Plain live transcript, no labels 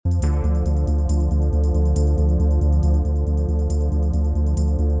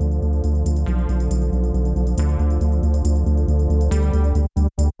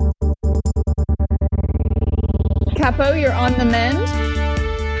Capo, you're on the mend?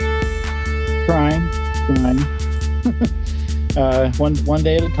 Trying. One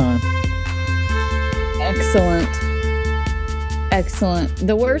day at a time. Excellent.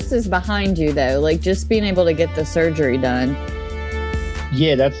 The worst is behind you, though. Like, just being able to get the surgery done.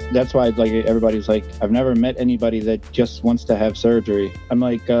 Yeah, that's why like everybody's like, I've never met anybody that just wants to have surgery. I'm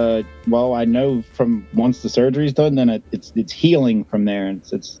like, well, I know from once the surgery's done, then it's healing from there. And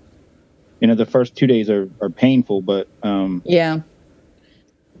it's the first 2 days are painful, but yeah.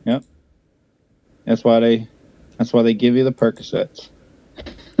 Yep. That's why they give you the Percocets.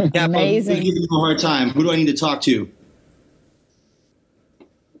 Yeah, amazing. But give you a hard time. Who do I need to talk to?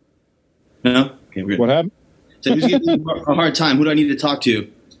 No? Okay, we're good. What happened? So who's giving you a hard time? Who do I need to talk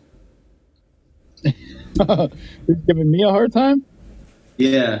to? Who's giving me a hard time?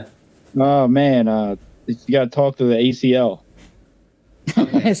 Yeah. Oh man, you got to talk to the ACL.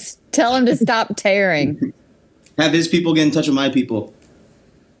 Okay. Tell him to stop tearing. Have his people get in touch with my people.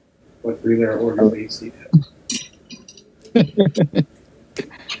 What relay order AC?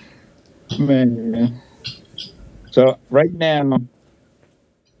 Man. So right now,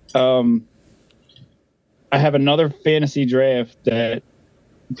 I have another fantasy draft that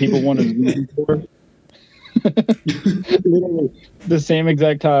people want to use for. Literally the same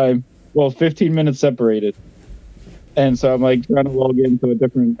exact time. Well, 15 minutes separated. And so I'm like trying to log into a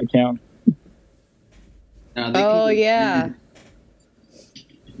different account. Oh, yeah.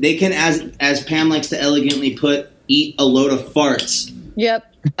 They can, as Pam likes to elegantly put, eat a load of farts.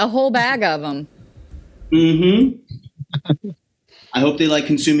 Yep. A whole bag of them. Mm-hmm. I hope they like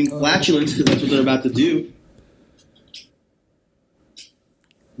consuming flatulence because that's what they're about to do.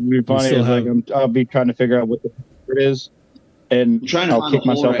 It'd be funny. It's like I'll be trying to figure out what the it is, and I'll kick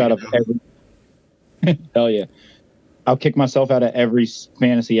myself out of every. Hell yeah! I'll kick myself out of every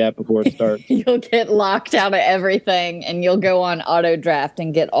fantasy app before it starts. You'll get locked out of everything, and you'll go on auto draft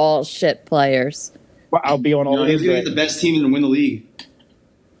and get all shit players. Well, I'll be on all. No, he's gonna get the best team and win the league.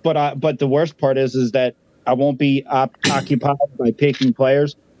 But the worst part is that I won't be occupied by picking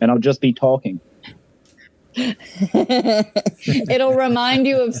players, and I'll just be talking. It'll remind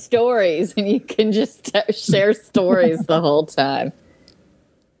you of stories, and you can just share stories the whole time.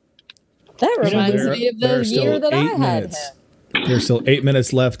 That reminds me of the year that I had him. There's still 8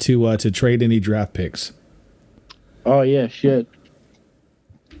 minutes left to trade any draft picks. Oh yeah, shit.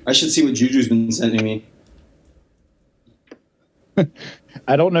 I should see what Juju's been sending me.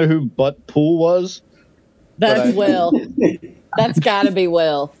 I don't know who Butt Pool was. That's Will. That's got to be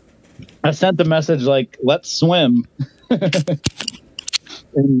Will. I sent the message like, "Let's swim." I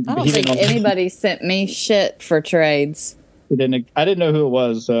don't think anybody sent me shit for trades. I didn't know who it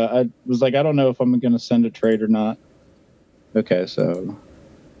was. I was like, I don't know if I'm going to send a trade or not. Okay, so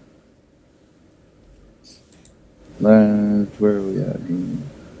where are we at?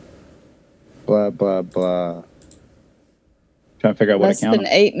 Blah blah blah. Trying to figure out what account. Less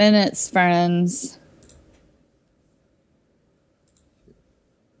than 8 minutes, friends.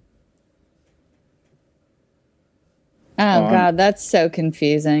 Oh, God, that's so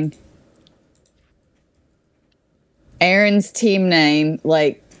confusing. Aaron's team name,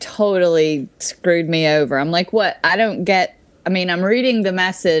 like, totally screwed me over. I'm like, what? I don't get... I mean, I'm reading the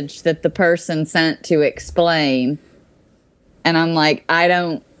message that the person sent to explain, and I'm like, I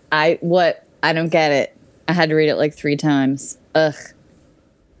don't get it. I had to read it like 3 times. Ugh.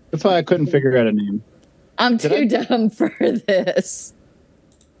 That's why I couldn't figure out a name. I'm too dumb for this.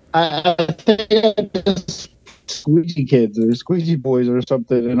 I think I just Squeegee Kids or Squeegee Boys or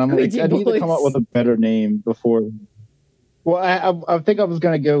something, and I'm like, I need to come up with a better name before. Well, I think I was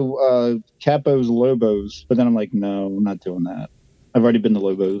gonna go Capo's Lobos, but then I'm like, no, I'm not doing that. I've already been the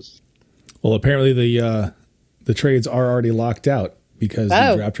Lobos. Well, apparently the trades are already locked out because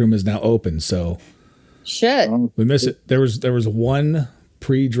the draft room is now open. So shit, we missed it. There was one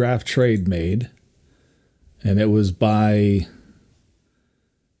pre-draft trade made, and it was by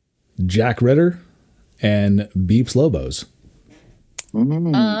Jack Ritter and Beeps Lobos.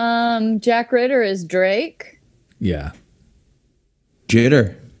 Jack Ritter is Drake. Yeah.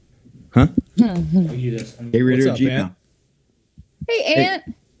 Jitter. Huh? Hey, Ritter, up, Ant? Hey,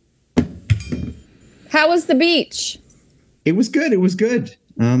 Ant. How was the beach? It was good.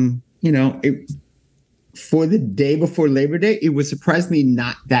 For the day before Labor Day, it was surprisingly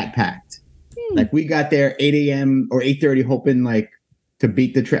not that packed. Like we got there 8 a.m. or 8:30 hoping like to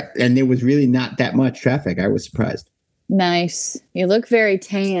beat the traffic, and there was really not that much traffic. I was surprised. Nice. You look very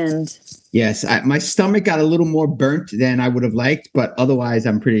tanned. Yes, my stomach got a little more burnt than I would have liked, but otherwise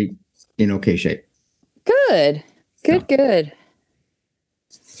I'm pretty in okay shape. Good. Good.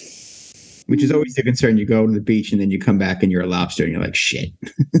 Which is always the concern. You go to the beach and then you come back and you're a lobster and you're like, shit.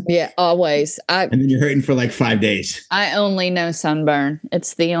 Yeah, always. And then you're hurting for like 5 days. I only know sunburn.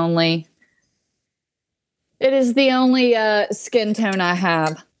 It is the only skin tone I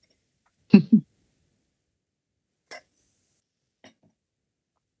have.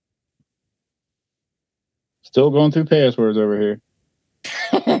 Still going through passwords over here.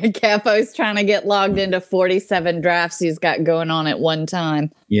 Capo's trying to get logged into 47 drafts he's got going on at one time.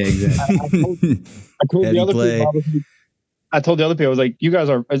 Yeah, exactly. I told the other people, I was like, "You guys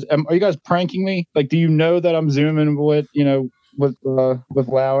are you guys pranking me? Like, do you know that I'm zooming with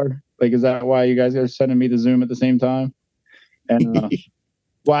Lauer? Like, is that why you guys are sending me the Zoom at the same time?" And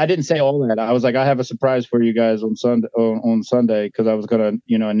well, I didn't say all that. I was like, I have a surprise for you guys on Sunday because I was gonna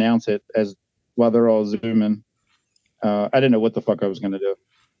announce it as while they're all zooming. I didn't know what the fuck I was gonna do.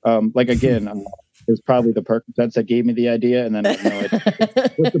 Again, it was probably the Percocets that gave me the idea, and then I didn't know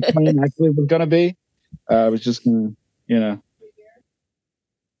what the plan actually was gonna be. I was just gonna, I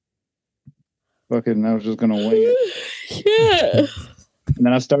was just gonna wing it. Yeah. And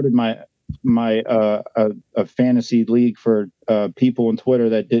then I started my a fantasy league for people on Twitter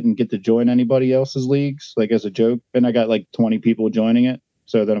that didn't get to join anybody else's leagues, like as a joke, and I got like 20 people joining it.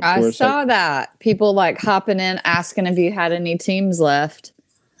 So then, of course, I saw that people like hopping in, asking if you had any teams left.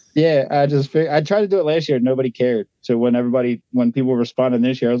 Yeah, I tried to do it last year. Nobody cared. So when people responded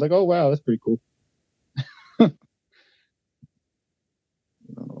this year, I was like, oh wow, that's pretty cool. Oh,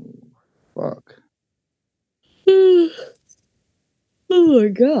 fuck. Oh my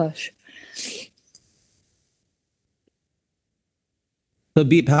gosh. So,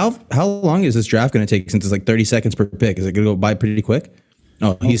 Beep, how long is this draft going to take since it's like 30 seconds per pick? Is it going to go by pretty quick?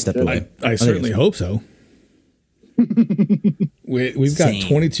 Oh, he stepped away. I certainly hope so. We've got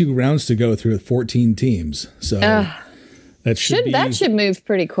 22 rounds to go through with 14 teams. So that should move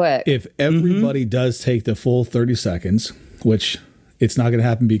pretty quick. If everybody does take the full 30 seconds, which it's not going to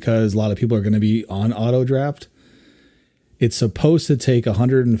happen because a lot of people are going to be on auto draft. It's supposed to take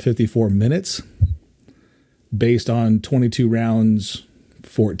 154 minutes based on 22 rounds,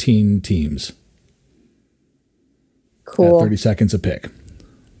 14 teams. Cool. At 30 seconds a pick.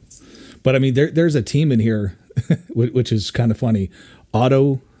 But I mean, there's a team in here, which is kind of funny.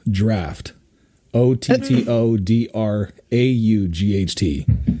 Auto Draft. OTTODRAUGHT.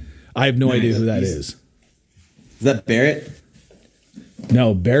 I have no idea who that is. Is that Barrett?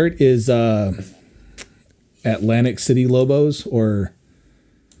 No, Barrett is Atlantic City Lobos, or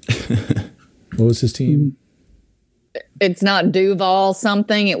what was his team? It's not Duval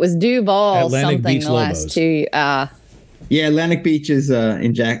something. It was Duval Atlantic something Beach the last Lobos. two. Yeah, Atlantic Beach is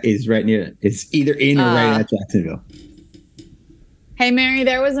is right near. It's either in or right at Jacksonville. Hey, Mary,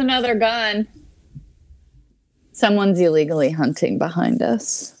 there was another gun. Someone's illegally hunting behind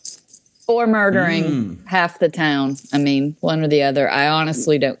us. Or murdering half the town. I mean, one or the other. I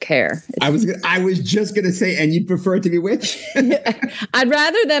honestly don't care. I was just gonna say, and you'd prefer it to be which? I'd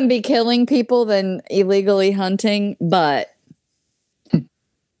rather them be killing people than illegally hunting, but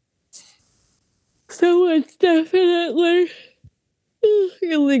someone's definitely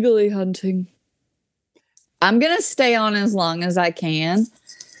illegally hunting. I'm gonna stay on as long as I can.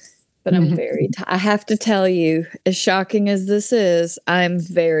 But I'm very I have to tell you, as shocking as this is, I'm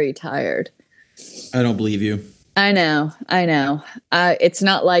very tired. I don't believe you. I know. It's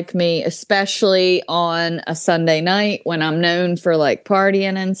not like me, especially on a Sunday night when I'm known for like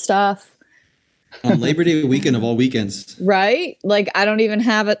partying and stuff. On Labor Day weekend of all weekends. Right? Like I don't even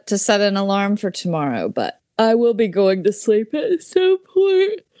have it to set an alarm for tomorrow, but I will be going to sleep at some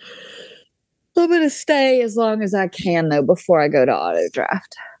point. I'm going to stay as long as I can, though, before I go to auto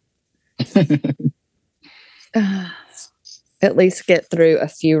draft. At least get through a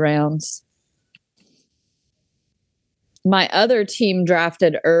few rounds. My other team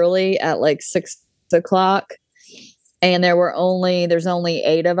drafted early at like 6 o'clock, and there's only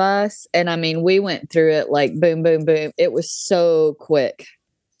 8 of us, and I mean we went through it like boom boom boom. It was so quick.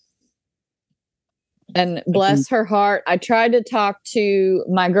 And bless her heart, I tried to talk to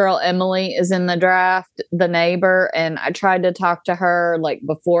my girl Emily is in the draft, the neighbor, and I tried to talk to her like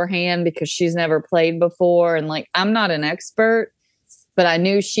beforehand because she's never played before. And like, I'm not an expert, but I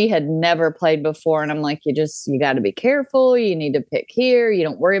knew she had never played before. And I'm like, you got to be careful. You need to pick here. You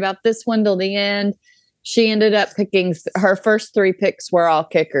don't worry about this one till the end. She ended up picking her first 3 picks were all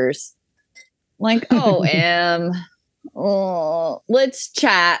kickers. Like, let's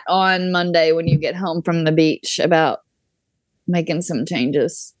chat on Monday when you get home from the beach about making some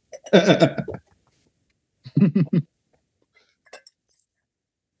changes. There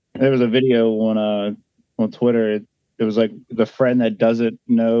was a video on Twitter. it was like the friend that doesn't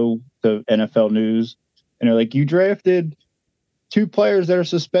know the NFL news, and they're like, you drafted 2 players that are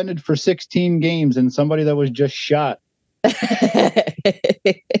suspended for 16 games and somebody that was just shot.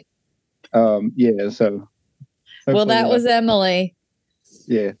 Yeah, so well, that was Emily.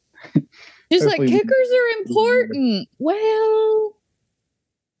 Yeah. She's like, kickers are important. Well,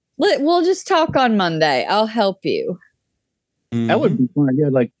 we'll just talk on Monday. I'll help you. That would be fun. Yeah,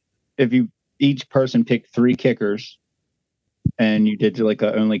 like if you each person picked 3 kickers and you did like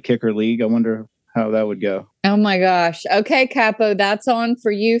a only kicker league, I wonder how that would go. Oh my gosh. Okay, Capo, that's on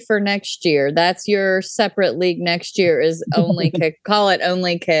for you for next year. That's your separate league next year is only kick. Call it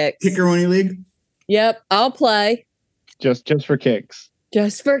only kicks. Kicker only league? Yep, I'll play. Just for kicks.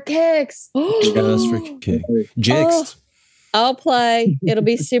 Just for kicks. Just for kicks. Jigs. I'll play. It'll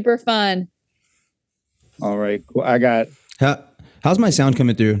be super fun. All right. Cool. I got. How's my sound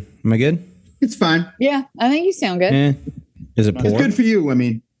coming through? Am I good? It's fine. Yeah, I think you sound good. Is it poor? It's good for you. I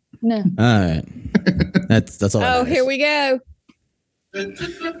mean. No. All right. That's all. Oh, here we go. I'm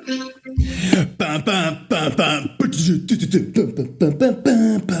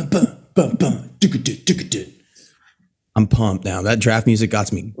pumped now. That draft music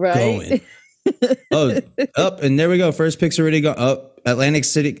got me going. Up and there we go. First pick's already gone. Up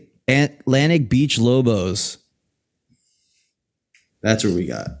Atlantic Beach Lobos. That's what we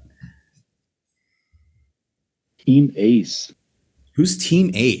got. Team Ace. Who's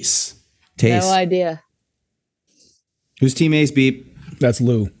Team Ace? Taste. No idea. Who's Team Ace, Beep? That's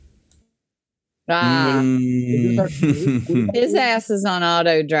Lou. His ass is on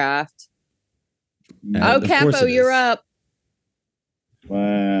auto draft. Yeah, Capo, you're up.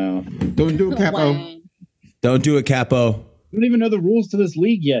 Wow. Don't do it, Capo. Don't do it, Capo. I don't even know the rules to this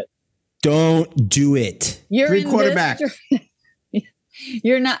league yet. Don't do it. You're 3 quarterbacks.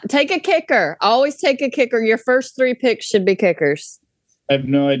 You're not. Take a kicker. Always take a kicker. Your first 3 picks should be kickers. I have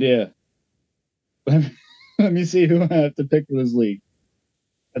no idea. Let me see who I have to pick for this league.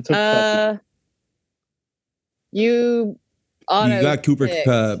 I took you got Cooper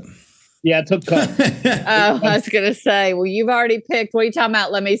Kupp. Yeah, I took Kupp. I was gonna say, well, you've already picked. What are you talking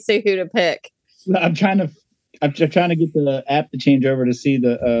about? Let me see who to pick. I'm trying to get the app to change over to see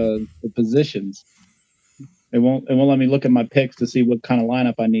the positions. It won't let me look at my picks to see what kind of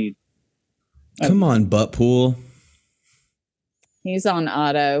lineup I need. Come on, Buttpool. He's on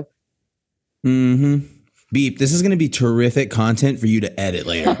auto. Mm-hmm. Beep, this is going to be terrific content for you to edit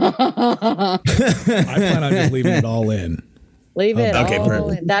later. I plan on just leaving it all in. Leave it okay, all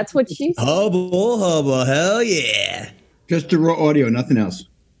perfect. in. That's what she said. Hubble, hell yeah. Just the raw audio, nothing else.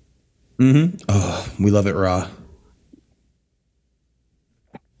 Mm-hmm. Oh, we love it raw.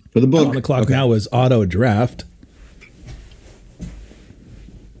 For the book. On the clock now is auto draft.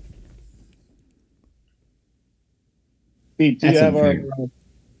 Pete, do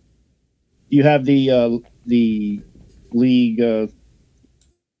you have the league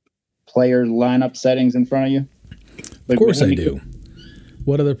player lineup settings in front of you? Of course I do.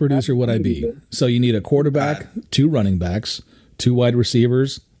 What other producer would I be? So you need a quarterback, 2 running backs, 2 wide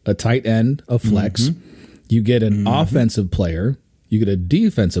receivers, a tight end, a flex. You get an offensive player. You get a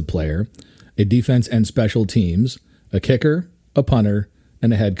defensive player, a defense and special teams, a kicker, a punter,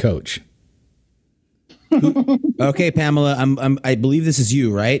 and a head coach. Okay, Pamela, I believe this is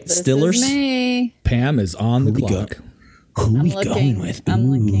you, right? This Stillers? is me. Pam is on the clock. Who are we going with? I'm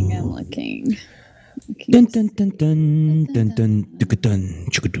looking. Dun, dun, dun, dun, dun, dun, dun, dun,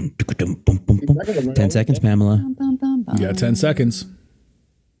 dun, bum, bum, bum. 10 seconds, Pamela. You got 10 seconds.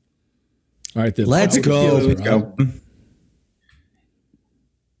 All right, then. Let's go. Let's go.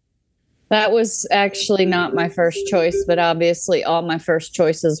 That was actually not my first choice, but obviously all my first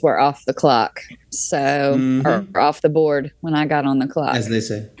choices were off the clock. So, or off the board when I got on the clock. As they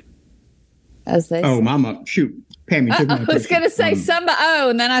say. Oh, mama. Shoot. Pam, you took my I was going to say somebody. Oh,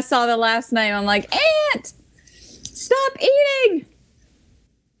 and then I saw the last name. I'm like, Aunt, stop eating.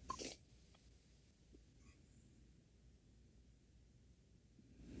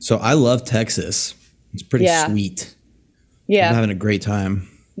 So I love Texas. It's pretty sweet. Yeah. I'm having a great time.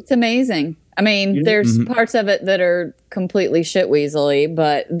 It's amazing. I mean, there's parts of it that are completely shitweasely,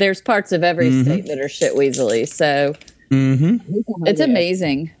 but there's parts of every state that are shitweasely. So it's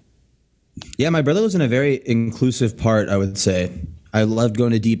amazing. Yeah, my brother was in a very inclusive part, I would say. I loved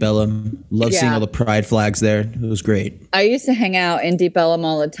going to Deep Ellum. Loved seeing all the pride flags there. It was great. I used to hang out in Deep Ellum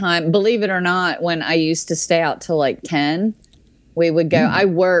all the time. Believe it or not, when I used to stay out till like 10, we would go. I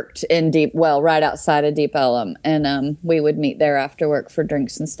worked in right outside of Deep Ellum, and we would meet there after work for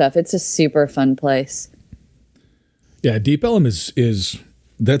drinks and stuff. It's a super fun place. Yeah, Deep Ellum is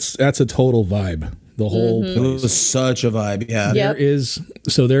that's a total vibe. The whole place. It was such a vibe. Yeah.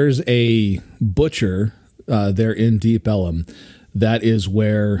 There's a butcher there in Deep Ellum. That is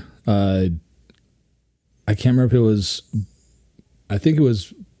where I can't remember if it was. I think it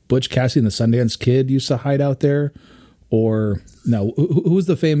was Butch Cassidy and the Sundance Kid used to hide out there, or no? Who was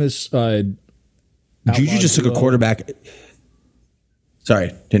the famous? Juju just took a quarterback. Sorry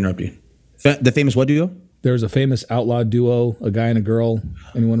to interrupt you. The famous what duo? There was a famous outlaw duo, a guy and a girl.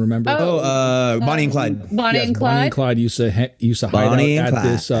 Anyone remember? Bonnie and Clyde. Bonnie and Clyde. Bonnie and Clyde used to hide out at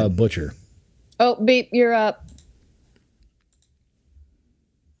this butcher. Oh, Beep, you're up.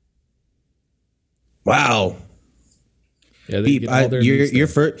 Wow. Yeah, Beep, your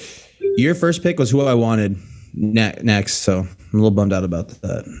first pick was who I wanted next, so I'm a little bummed out about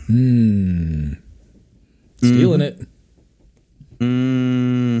that. Stealing it.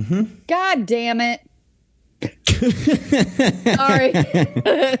 Mm-hmm. God damn it. Sorry.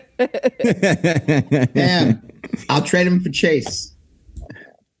 Damn. I'll trade him for Chase.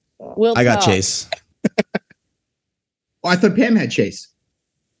 I got Chase. Oh, I thought Pam had Chase.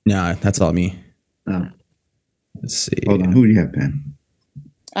 No, that's all me. Oh. Let's see. Hold on. Who do you have, Pam?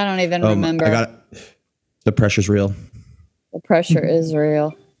 I don't even remember. I got it. The pressure's real. The pressure is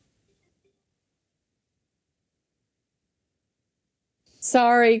real.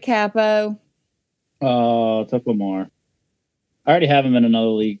 Sorry, Capo. Took Lamar. I already have him in another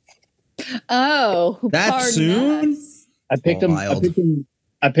league. Oh, that soon? I picked him.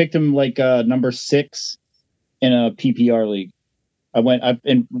 I picked him like number 6 in a PPR league.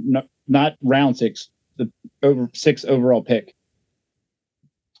 Not round 6, the over 6 overall pick.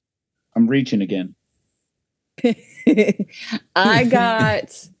 I'm reaching again. I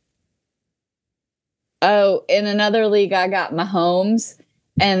got. In another league, I got Mahomes,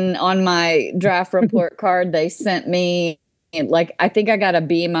 and on my draft report card, they sent me I think I got a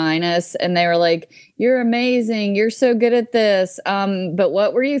B-, and they were like, "You're amazing. You're so good at this. But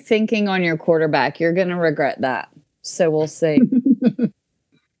what were you thinking on your quarterback? You're gonna regret that." So we'll see.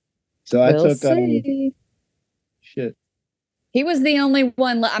 So I took shit. He was the only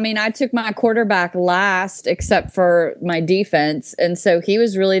one. I mean, I took my quarterback last, except for my defense, and so he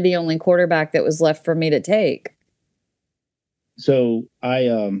was really the only quarterback that was left for me to take. So I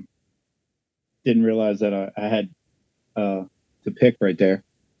didn't realize that I had to pick right there.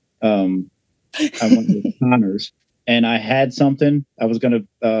 I went with Connors, and I had something. I was going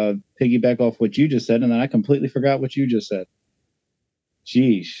to piggyback off what you just said, and then I completely forgot what you just said.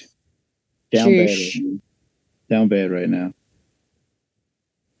 Jeez. Down bad right now.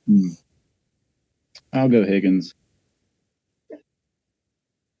 I'll go Higgins.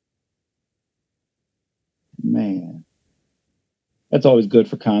 Man. That's always good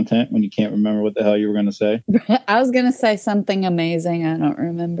for content when you can't remember what the hell you were going to say. I was going to say something amazing. I don't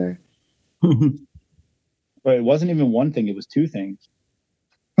remember. But it wasn't even one thing. It was 2 things.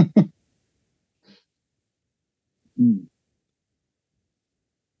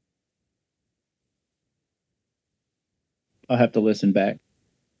 I'll have to listen back.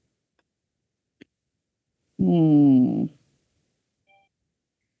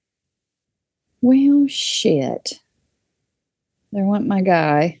 Well, shit. There went my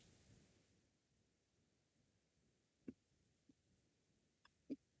guy.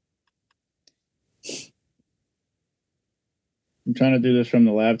 I'm trying to do this from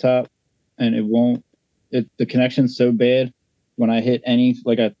the laptop, and it won't. The connection's so bad when I hit any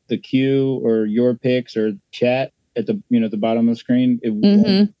at the queue or your picks or chat at the the bottom of the screen.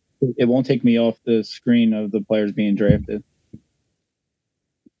 It won't take me off the screen of the players being drafted.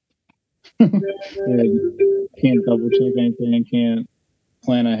 Can't double check anything. Can't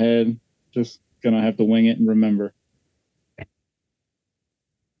plan ahead. Just gonna have to wing it and remember.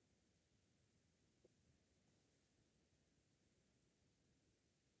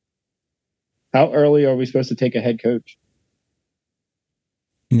 How early are we supposed to take a head coach?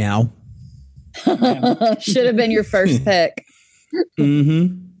 Now. Should have been your first pick.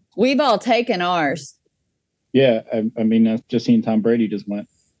 Mm-hmm. We've all taken ours. Yeah, I mean, I've just seen Tom Brady just went.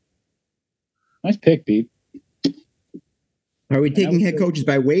 Nice pick, Pete. Are we taking head coaches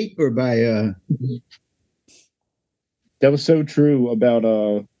by weight or by? That was so true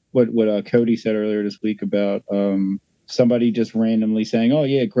about what Cody said earlier this week about somebody just randomly saying, "Oh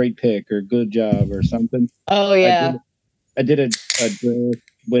yeah, great pick" or "good job" or something. Oh yeah. I did a draft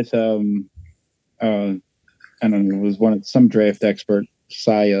with I don't know, it was some draft expert,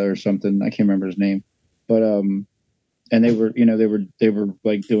 Saya or something. I can't remember his name, but and they were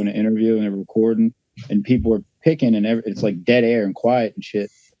like doing an interview and they were recording, and people were picking, and it's like dead air and quiet and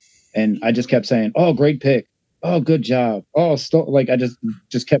shit. And I just kept saying, "Oh, great pick," Oh, good job. Oh, like I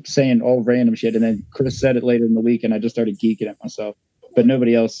just kept saying all random shit, and then Chris said it later in the week, and I just started geeking at myself. But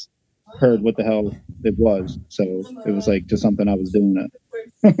nobody else heard what the hell it was, so it was like just something I was doing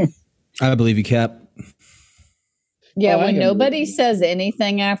it. I believe you, Cap. Yeah, when nobody says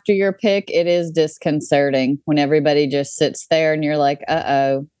anything after your pick, it is disconcerting when everybody just sits there and you're like,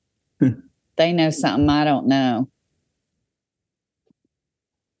 uh-oh, they know something I don't know.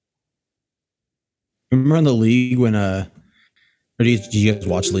 Remember in the league when or did you guys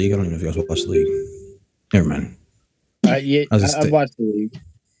watch the league? I don't even know if you guys watched the league. Never mind. Yeah, I watched the league.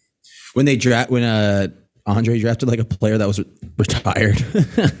 When Andre drafted like a player that was retired.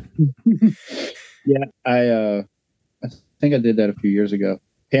 Yeah, I think I did that a few years ago.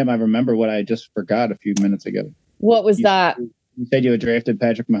 Pam, I remember what I just forgot a few minutes ago. What was that? You said you had drafted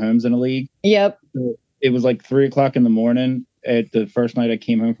Patrick Mahomes in a league. Yep. So it was like 3:00 in the morning at the first night I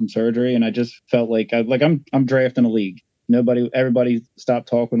came home from surgery, and I just felt like I'm drafting a league. Everybody stopped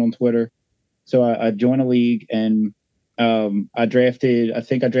talking on Twitter, so I joined a league, and I drafted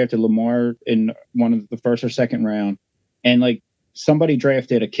Lamar in one of the first or second round, and like somebody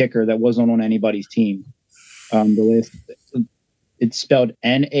drafted a kicker that wasn't on anybody's team. It's spelled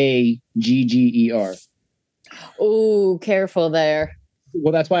Nagger. Oh, careful there.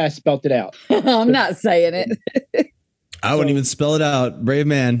 Well, that's why I spelt it out. I'm not saying it. I wouldn't even spell it out. Brave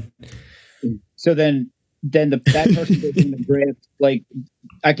man. So then that person in the draft, like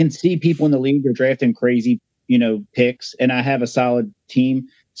I can see people in the league are drafting crazy, picks, and I have a solid team.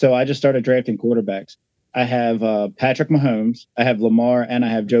 So I just started drafting quarterbacks. I have Patrick Mahomes, I have Lamar, and I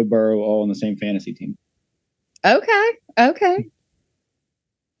have Joe Burrow all on the same fantasy team. Okay.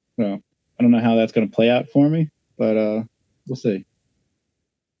 So I don't know how that's going to play out for me, but we'll see.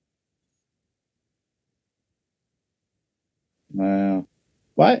 Wow.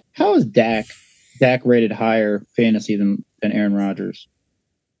 Why? How is Dak rated higher fantasy than Aaron Rodgers?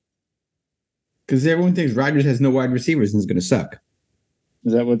 Because everyone thinks Rodgers has no wide receivers and is going to suck.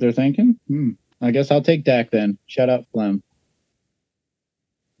 Is that what they're thinking? I guess I'll take Dak then. Shut up, Flem.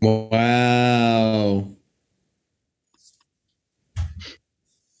 Wow.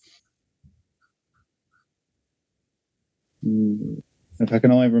 If I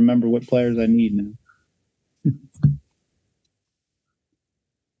can only remember what players I need now.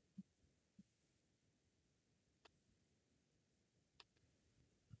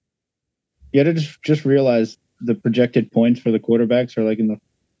 You had to just realize the projected points for the quarterbacks are like in the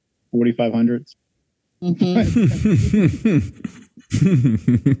 4,500s.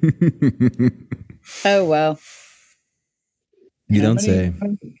 Oh, well. You don't say.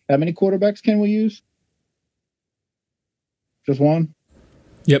 How many quarterbacks can we use? Just one?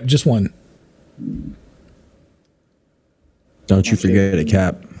 Yep, just one. Don't you forget it,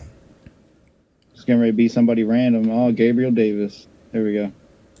 Cap. It's getting ready to be somebody random. Oh, Gabriel Davis. There we go.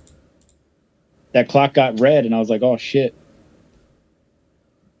 That clock got red, and I was like, oh, shit.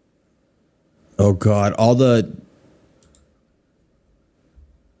 Oh, God.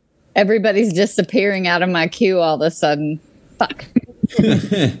 Everybody's disappearing out of my queue all of a sudden. Fuck.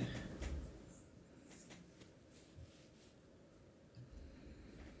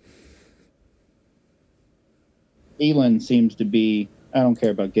 Elon seems to be, I don't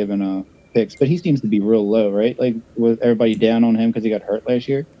care about giving picks, but he seems to be real low, right? Like, with everybody down on him because he got hurt last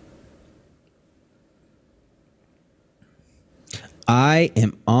year? I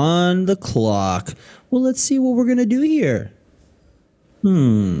am on the clock. Well, let's see what we're going to do here. Yeah,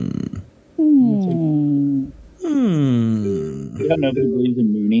 nobody believes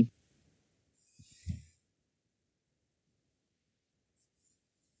in Mooney.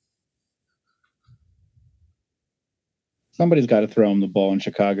 Somebody's got to throw him the ball in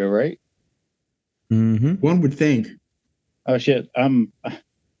Chicago, right? Mm-hmm. One would think. Oh shit! I'm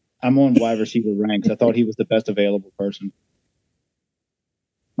on wide receiver ranks. I thought he was the best available person.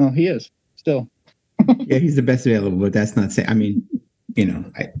 Well, he is still. Yeah, he's the best available, but that's not saying. I mean, I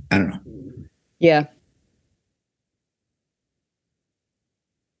don't know. Yeah.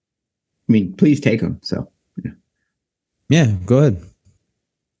 I mean, please take him. So. Yeah, go ahead.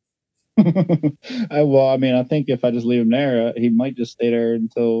 Well, I mean, I think if I just leave him there, he might just stay there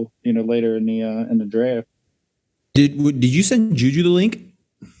until later in the draft. Did you send Juju the link?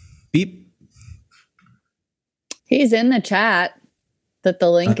 Beep. He's in the chat. That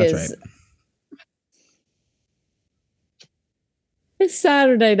the link is. Right. It's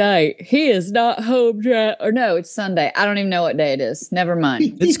Saturday night. He is not home yet. Or no, it's Sunday. I don't even know what day it is. Never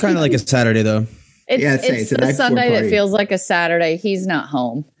mind. It's kind of like a Saturday though. It's a Sunday that feels like a Saturday. He's not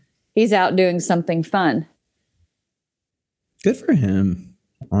home. He's out doing something fun. Good for him,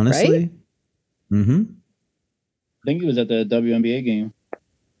 honestly. Right? Mm-hmm. think he was at the WNBA game.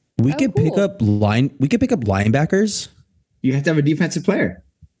 We could pick up linebackers. You have to have a defensive player.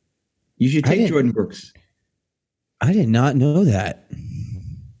 You should take Jordan Brooks. I did not know that.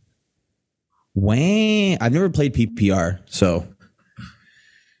 Wayne, I've never played PPR, so.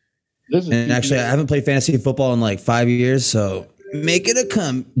 And actually, I haven't played fantasy football in like 5 years, so make it a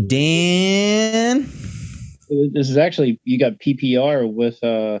come, Dan. This is actually, you got PPR with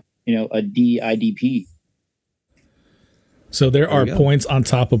a DIDP. So there are points on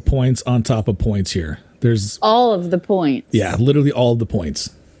top of points on top of points here. There's all of the points. Yeah, literally all of the points.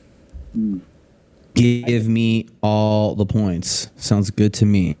 Give me all the points. Sounds good to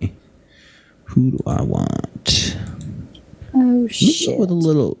me. Who do I want? Oh, shit. With a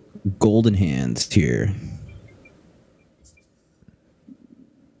little golden hands here.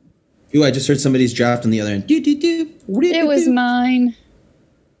 Ooh, I just heard somebody's draft on the other end. It was mine.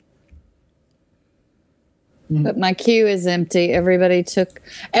 But my queue is empty. Everybody took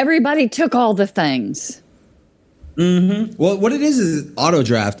all the things. Mm-hmm. Well, what it is auto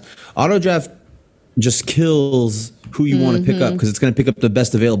draft. Auto draft just kills who you want to pick up because it's going to pick up the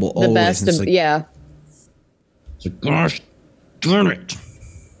best available. The best, yeah. It's like, gosh, darn it.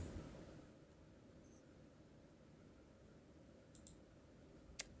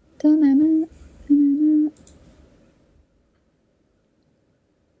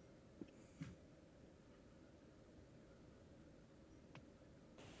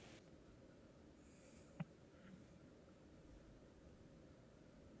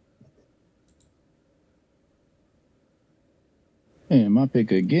 Hey, my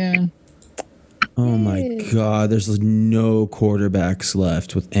pick again. Oh my God, there's no quarterbacks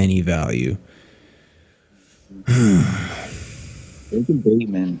left with any value.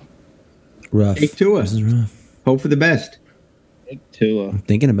 Bateman. Rough. Take Tua. This is rough. Hope for the best. Take Tua. I'm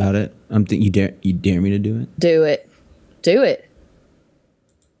thinking about it. You dare me to do it? Do it. Do it.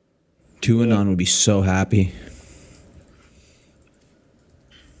 Tuanon would be so happy.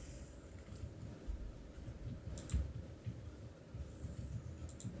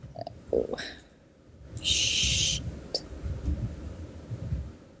 Oh. Shit.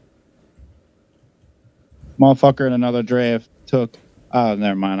 Motherfucker in another draft took. Oh,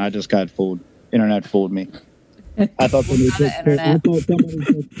 never mind. I just got fooled. Internet fooled me. I thought somebody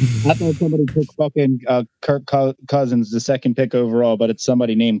took fucking Kirk Cousins, the second pick overall, but it's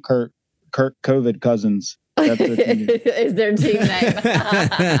somebody named Kirk COVID Cousins. That's their team name. Is their team name?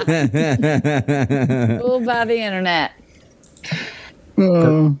 Fooled by the internet.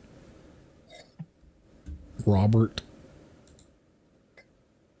 Robert.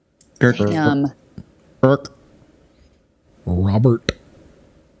 Kirk. Robert.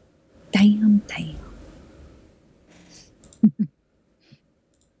 Damn.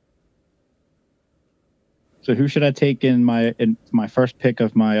 So who should I take in my first pick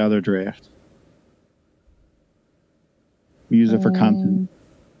of my other draft? Use it for content.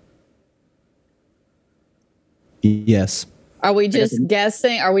 Yes. Are we just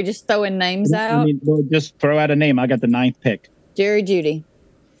guessing? Are we just throwing names out? Well, just throw out a name. I got the 9th pick. Jerry Jeudy.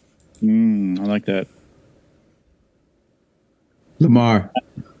 I like that. Lamar.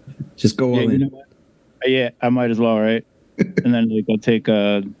 Just go all in. You know what? Yeah, I might as well, right? And then I'll take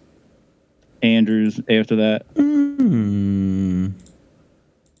Andrews after that.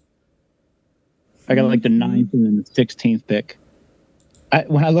 I got like the 9th and then the 16th pick.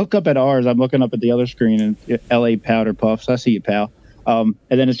 When I look up at ours, I'm looking up at the other screen and LA Powder Puffs. I see you, pal. And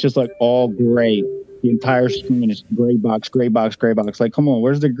then it's just like all gray. The entire screen is gray box. Like, come on,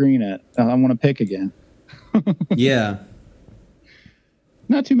 where's the green at? I want to pick again. Yeah.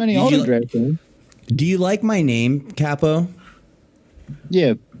 Not too many auto drafts, though. Do you like my name, Capo?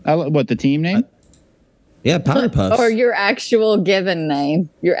 Yeah. What, the team name? Yeah, Powder Puffs. Or your actual given name.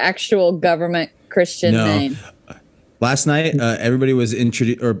 Your actual government Christian name. Last night, everybody was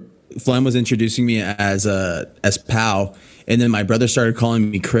Flem was introducing me as Pow, and then my brother started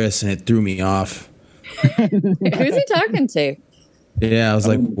calling me Chris, and it threw me off. Who's he talking to? Yeah, I was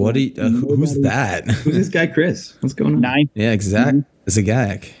like, "What? Who's that? Who's this guy, Chris? What's going on?" 9th. Yeah, exactly. It's a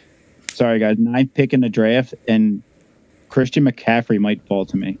guy. Sorry, guys. 9th pick in the draft, and Christian McCaffrey might fall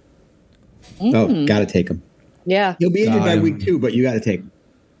to me. Oh, gotta take him. Yeah, he'll be injured by week 2, but you gotta take him.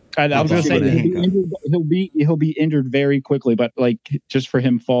 I was gonna say he'll be injured very quickly, but like just for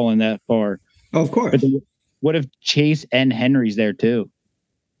him falling that far. Oh, of course. What if Chase and Henry's there too?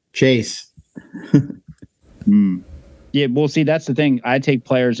 Chase. Yeah, well, see, that's the thing. I take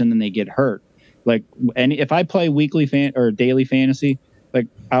players and then they get hurt. Like, and if I play weekly or daily fantasy, like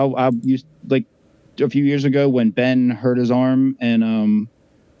I'll use like a few years ago when Ben hurt his arm and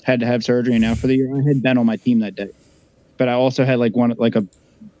had to have surgery and out for the year. I had Ben on my team that day. but I also had like one of the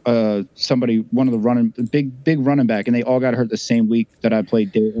big running back, and they all got hurt the same week that I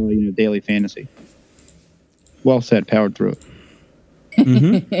played daily fantasy. Well said, powered through it.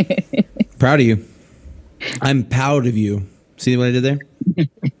 Mm-hmm. Proud of you. I'm proud of you. See what I did there?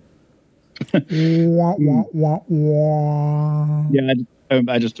 Yeah,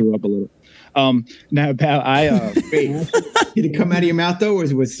 I just threw up a little. Now, pal, did it come out of your mouth though, or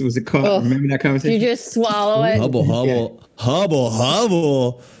was it caught? Oh, remember that conversation? You just swallow it. Hubble. Well,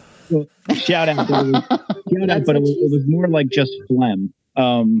 shout out, but it was more like just phlegm.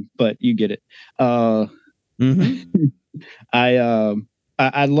 But you get it. I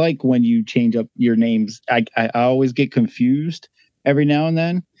like when you change up your names. I always get confused every now and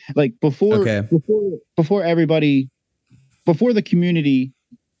then. Like before the community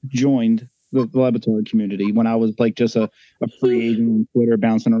joined the Le Batard community, when I was like just a free agent on Twitter,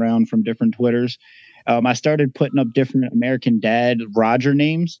 bouncing around from different Twitters, I started putting up different American Dad Roger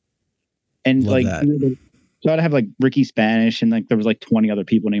names, and love like so I'd have like Ricky Spanish, and like there was like 20 other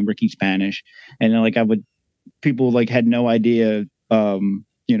people named Ricky Spanish, and then like people like had no idea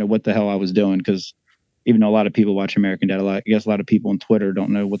what the hell I was doing, because even though a lot of people watch American Dad a lot, I guess a lot of people on Twitter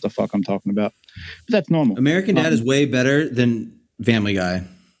don't know what the fuck I'm talking about. But that's normal. American Dad is way better than Family Guy.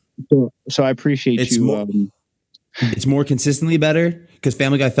 So I appreciate it's more consistently better, because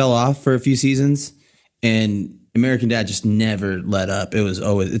Family Guy fell off for a few seasons, and American Dad just never let up. It's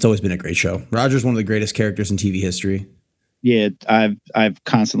always been a great show. Roger's one of the greatest characters in TV history. Yeah, I've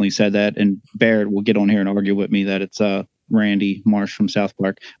constantly said that, and Barrett will get on here and argue with me that it's Randy Marsh from South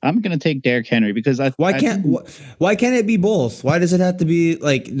Park. I'm going to take Derrick Henry because why can't it be both? Why does it have to be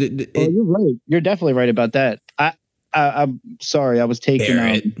like? You're right. You're definitely right about that. I'm sorry. I was taking.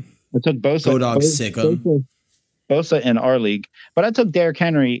 I took Bosa in our league, but I took Derrick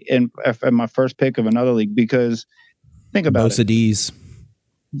Henry in my first pick of another league because think about Bosa D's.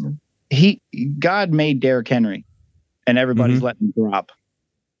 God made Derrick Henry, and everybody's letting him drop.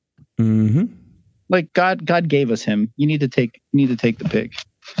 Mm-hmm. Like God gave us him. You need to take the pick.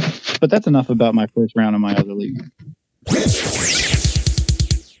 But that's enough about my first round of my other league.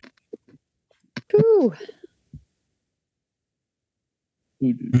 Ooh.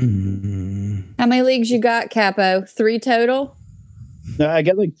 How many leagues you got, Capo? 3 total? No, I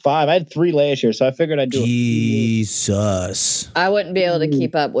got like 5. I had 3 last year, so I figured I'd do Jesus. I wouldn't be able to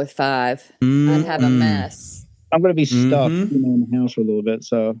keep up with 5. I'd have a mess. I'm going to be stuck in the house for a little bit,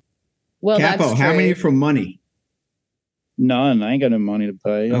 so. Well, Capo, that's true. How many from money? None. I ain't got no money to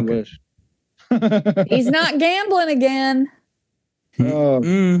pay. Okay. I wish. He's not gambling again.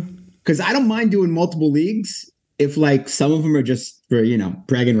 Because I don't mind doing multiple leagues if like some of them are just for,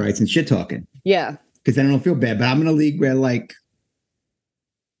 bragging rights and shit talking. Yeah. Because then I don't feel bad. But I'm in a league where like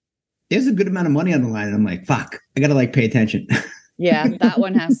there's a good amount of money on the line, and I'm like, fuck, I gotta like pay attention. Yeah, that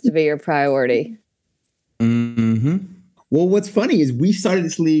one has to be your priority. Mm-hmm. Well, what's funny is we started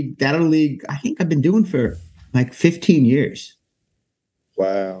this league, that other league, I think I've been doing for like 15 years.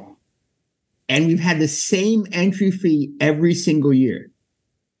 Wow. And we've had the same entry fee every single year.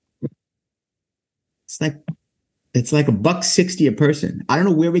 It's like $1.60 a person. I don't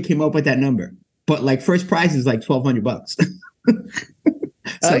know where we came up with that number, but like first prize is like $1,200.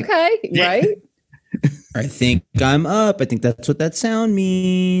 Okay, right? I think I'm up. I think that's what that sound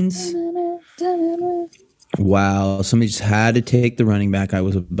means. Wow, somebody just had to take the running back I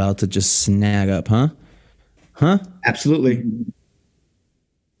was about to just snag up, huh? Absolutely.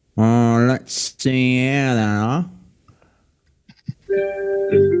 Let's see. I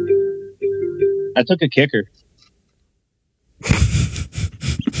took a kicker.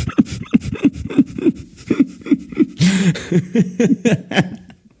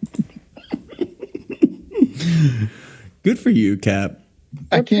 Good for you, Cap.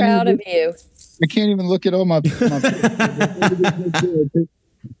 We're proud of you. I can't even look at all my pick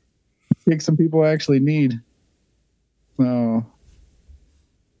some people I actually need. So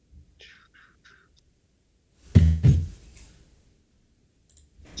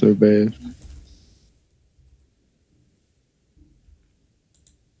bad.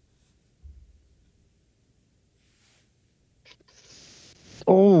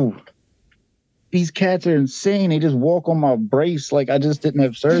 Oh, these cats are insane. They just walk on my brace like I just didn't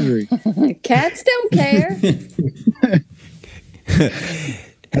have surgery. Cats don't care.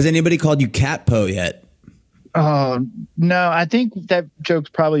 Has anybody called you Catpo yet? Oh, no. I think that joke's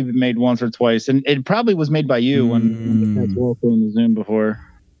probably been made once or twice. And it probably was made by you when the cats walked on the Zoom before.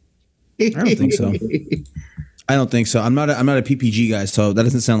 I don't think so. I'm not a PPG guy, so that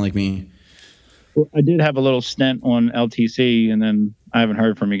doesn't sound like me. Well, I did have a little stint on LTC, and then I haven't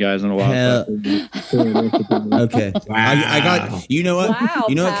heard from you guys in a while. Okay. Wow. I got. You know what? Wow,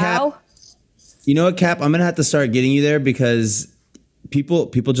 you know what, Cap? You know what, Cap? I'm gonna have to start getting you there because people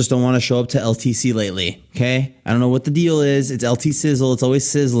just don't want to show up to LTC lately. Okay. I don't know what the deal is. It's LT Sizzle. It's always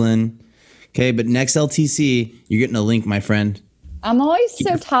sizzling. Okay, but next LTC, you're getting a link, my friend. I'm always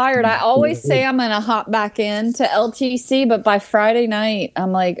so tired. I always say I'm going to hop back into LTC, but by Friday night,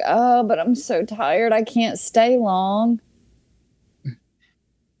 I'm like, oh, but I'm so tired. I can't stay long.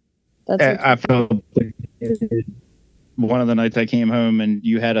 I felt one of the nights I came home and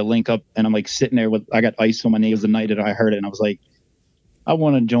you had a link up and I'm like sitting there I got ice on my nails the night that I heard it. And I was like, I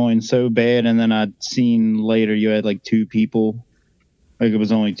want to join so bad. And then I'd seen later you had like 2 people. Like it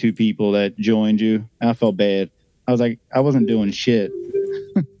was only 2 people that joined you. I felt bad. I was like, I wasn't doing shit.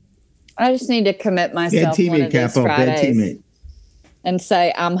 I just need to commit myself one of these Fridays and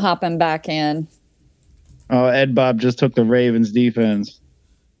say I'm hopping back in. Oh, Ed Bob just took the Ravens defense.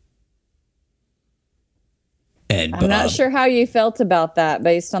 I'm not sure how you felt about that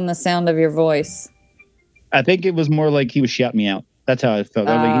based on the sound of your voice. I think it was more like he was shouting me out. That's how I felt.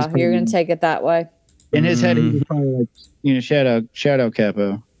 Like you're going to take it that way. In his head, he was probably like, shout out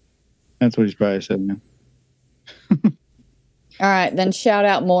Capo. That's what he's probably said, man. All right, then shout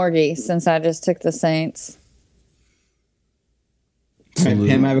out Morgie since I just took the Saints.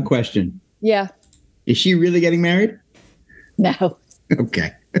 Pam, I have a question. Yeah. Is she really getting married? No.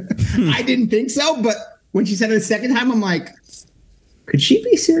 Okay. I didn't think so, but when she said it the second time, I'm like, could she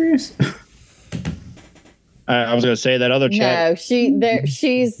be serious? I was going to say that other chat. No,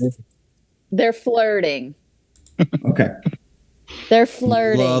 they're flirting. Okay. They're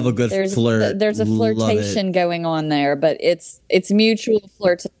flirting. Love a good flirt. There's a flirtation going on there, but it's mutual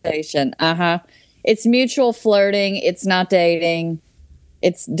flirtation. It's mutual flirting. It's not dating.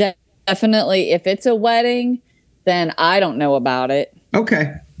 It's definitely, if it's a wedding, then I don't know about it.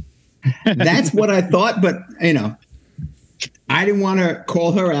 Okay. That's what I thought, but I didn't want to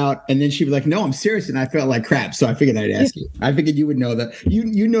call her out, and then she'd be like, no, I'm serious, and I felt like crap, so I figured I'd ask you. I figured you would know that.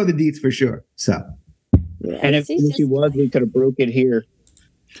 You know the deets for sure, so. And if she was, we could have broke it here.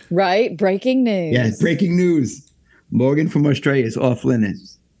 Right? Breaking news. Yes, breaking news. Morgan from Australia is off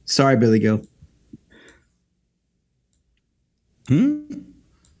limits. Sorry, Billy Gill.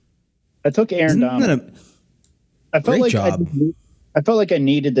 I took Aaron Donald. I felt like I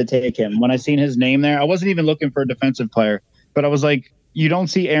needed to take him. When I seen his name there, I wasn't even looking for a defensive player, but I was like, you don't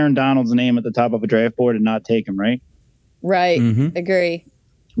see Aaron Donald's name at the top of a draft board and not take him, right? Right. Agree.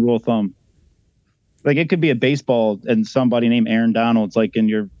 Rule of thumb. Like it could be a baseball and somebody named Aaron Donald's like in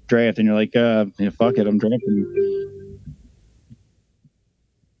your draft and you're like, fuck it, I'm drafting you.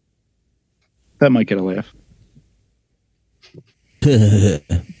 That might get a laugh. That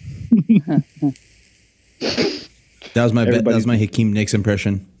was my bet. That was my Hakeem Nicks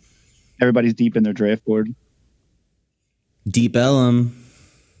impression. Everybody's deep in their draft board. Deep Ellum.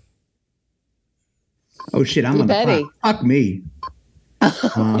 Oh shit, I'm on the clock. Fuck me.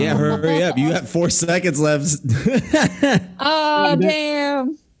 Yeah, hurry up. You have 4 seconds left. Oh,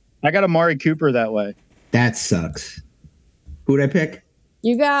 damn. I got Amari Cooper that way. That sucks. Who'd I pick?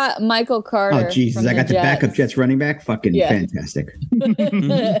 You got Michael Carter. Oh, Jesus. I got the backup Jets running back. Fucking fantastic.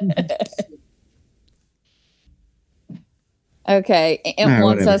 Okay. Ant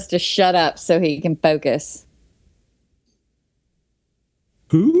wants us to shut up so he can focus.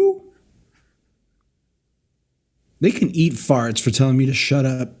 Who? They can eat farts for telling me to shut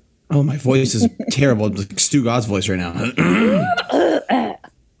up. Oh, my voice is terrible. It's like Stu God's voice right now.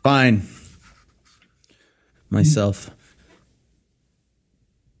 Fine. Myself.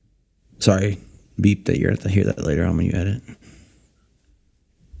 Sorry. Beep that you're going to hear that later on when you edit.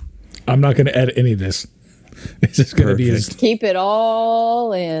 I'm not going to edit any of this. It's just going to be keep it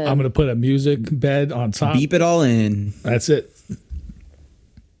all in. I'm going to put a music bed on top. Beep it all in. That's it.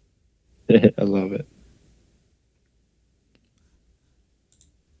 I love it.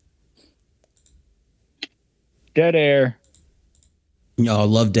 Dead air. Oh, I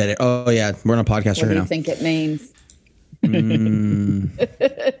love dead air. Oh, yeah. We're on a podcast right now. What do you think it means? I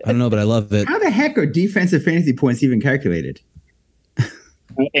don't know, but I love it. How the heck are defensive fantasy points even calculated?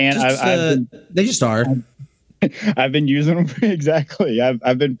 And they just are. I've been using them exactly.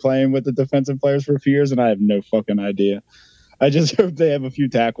 I've been playing with the defensive players for a few years, and I have no fucking idea. I just hope they have a few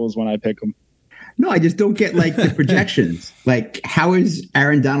tackles when I pick them. No, I just don't get like the projections. Like, how is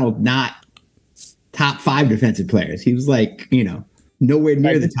Aaron Donald not top 5 defensive players? He was like, nowhere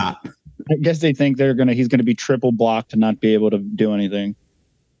near the top. I guess they think he's gonna be triple blocked to not be able to do anything.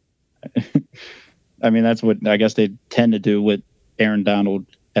 I mean, that's what I guess they tend to do with Aaron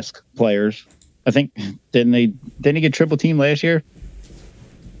Donald-esque players. I think didn't he get triple team last year?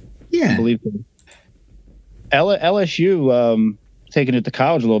 I believe so. LSU taking it to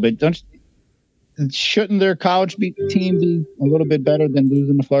college a little bit. Shouldn't their college team be a little bit better than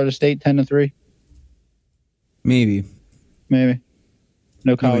losing to Florida State 10-3? Maybe.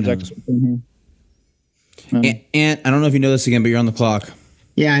 No college experts in here. No. And I don't know if you know this again, but you're on the clock.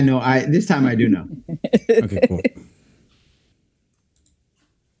 Yeah, I know. This time I do know. Okay, cool.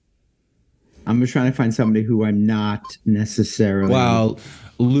 I'm just trying to find somebody who I'm not necessarily. Wow,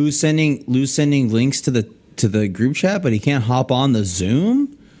 Lou's sending links to the group chat, but he can't hop on the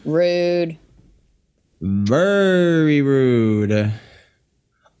Zoom. Rude. Very rude.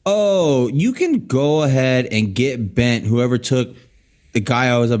 Oh, you can go ahead and get bent. Whoever took the guy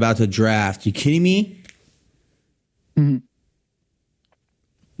I was about to draft. You kidding me? Mm-hmm.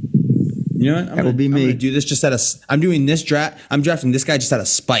 You know what? That will be me. I'm gonna do this just I'm doing this draft. I'm drafting this guy just out of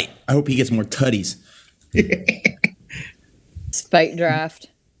spite. I hope he gets more tutties. Spite draft.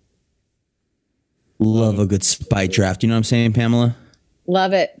 Love a good spite draft. You know what I'm saying, Pamela?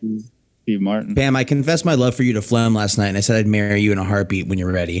 Love it. Steve Martin. Pam, I confessed my love for you to Flem last night, and I said I'd marry you in a heartbeat when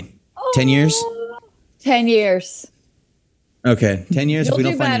you're ready. 10 years? 10 years. Okay, 10 years if we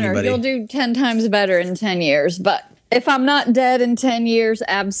don't find anybody. You'll do 10 times better in 10 years. But if I'm not dead in 10 years,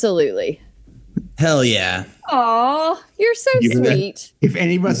 absolutely. Hell yeah. Aw, you're so sweet. If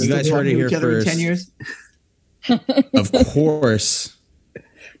any of us you guys heard it here each other in first. 10 years. Of course.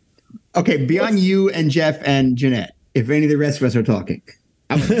 Okay, beyond you and Jeff and Jeanette, if any of the rest of us are talking.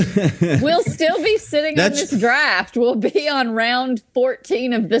 We'll still be sitting on this draft. We'll be on round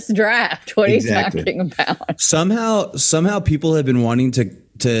 14 of this draft. What are you talking about? Somehow people have been wanting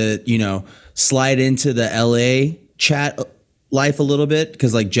to slide into the LA chat life a little bit,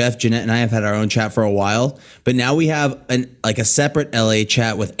 because like Jeff, Jeanette, and I have had our own chat for a while, but now we have a separate LA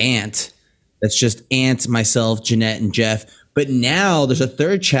chat with Ant. That's just Ant, myself, Jeanette, and Jeff. But now there's a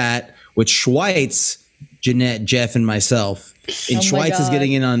third chat with Schweitz, Jeanette, Jeff, and myself. And Schweitz is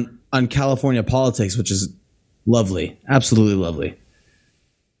getting in on California politics, which is lovely. Absolutely lovely.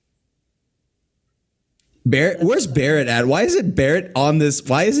 Barrett, where's Barrett at? Why isn't Barrett on this?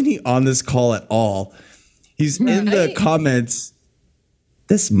 Why isn't he on this call at all? He's in the comments.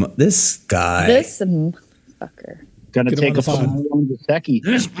 This guy. This fucker. Gonna take a phone on the Secchi.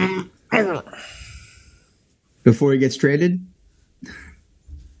 Before he gets traded?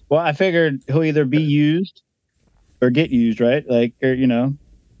 Well, I figured he'll either be used or get used, right? Like, or,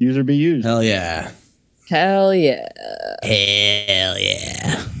 use or be used. Hell yeah. Hell yeah. Hell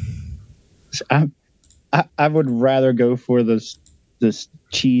yeah. I would rather go for this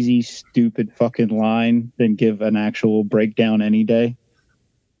cheesy, stupid fucking line than give an actual breakdown any day.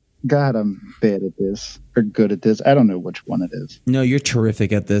 God, I'm bad at this or good at this. I don't know which one it is. No, you're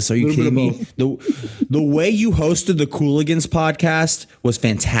terrific at this. Are you kidding me? The way you hosted the Cooligans podcast was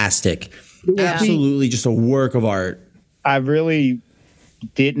fantastic. Yeah. Absolutely just a work of art. I really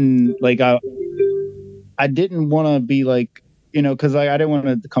didn't I didn't want to be like, because I didn't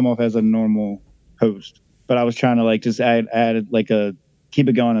want to come off as a normal host, but I was trying to just add keep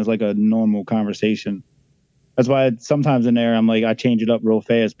it going as like a normal conversation. That's why sometimes in there I'm like, I change it up real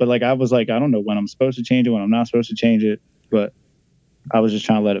fast. But I was like, I don't know when I'm supposed to change it, when I'm not supposed to change it. But I was just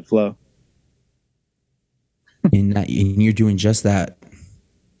trying to let it flow. And you're doing just that.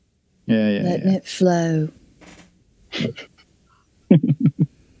 Yeah. Letting it flow.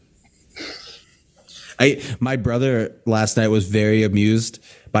 My brother last night was very amused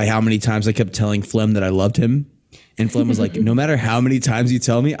by how many times I kept telling Flem that I loved him. And Flem was like, no matter how many times you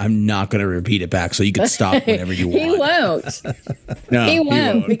tell me, I'm not going to repeat it back. So you can stop whenever you want. He won't. No, he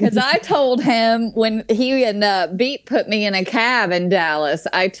won't. Because I told him when he and Beat put me in a cab in Dallas,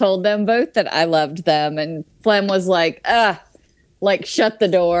 I told them both that I loved them. And Flem was like, shut the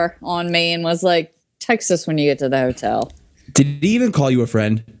door on me and was like, text us when you get to the hotel. Did he even call you a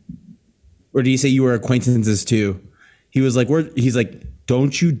friend? Or did he say you were acquaintances too? He was like, he's like,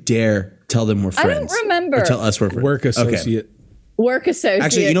 don't you dare tell them we're friends. I don't remember. Or tell us we're friends. Work associate. Okay. Work associate.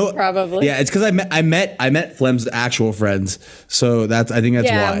 Actually, probably. Yeah, it's because I met Flem's actual friends, so I think that's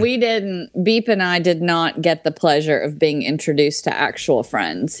why. Yeah, we didn't. Beep and I did not get the pleasure of being introduced to actual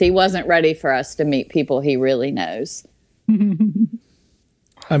friends. He wasn't ready for us to meet people he really knows.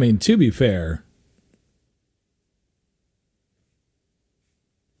 I mean, to be fair,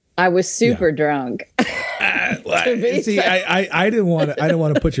 I was super drunk. See, I didn't want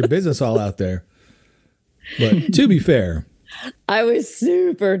to put your business all out there, but to be fair, I was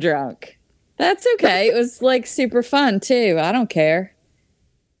super drunk. That's okay. It was super fun too. I don't care.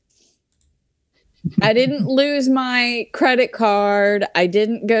 I didn't lose my credit card. I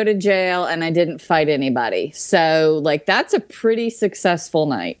didn't go to jail, and I didn't fight anybody. So, like, that's a pretty successful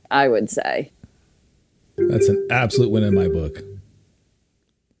night, I would say. That's an absolute win in my book.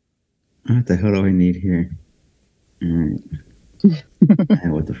 What the hell do I need here? All right.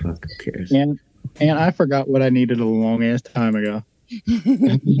 What the fuck? Who cares? And I forgot what I needed a long ass time ago.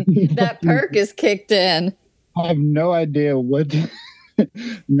 That perk is kicked in. I have no idea what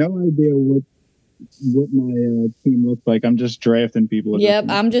my team looks like. I'm just drafting people. Yep,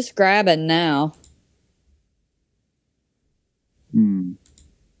 I'm just grabbing now.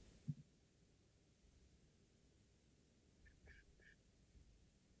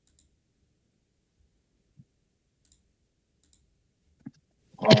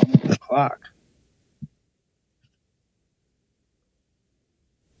 Oh, fuck.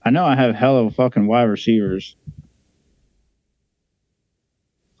 I know I have hella fucking wide receivers.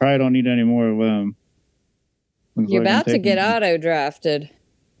 Probably don't need any more of them. You're about to get auto drafted.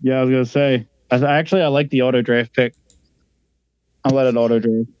 Yeah, I was gonna say. I like the auto draft pick. I'll let it auto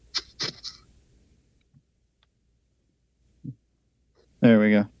draft. There we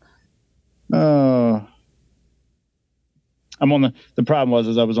go. Oh, I'm on the problem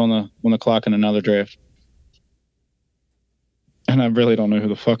was I was on the clock in another draft. And I really don't know who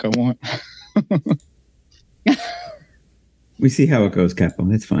the fuck I want. We see how it goes, Capo.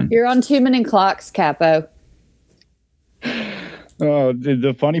 It's fine. You're on too many clocks, Capo. Oh,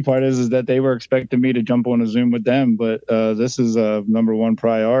 the funny part is that they were expecting me to jump on a Zoom with them, but this is a number one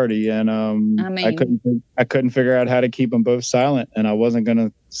priority, and I couldn't figure out how to keep them both silent, and I wasn't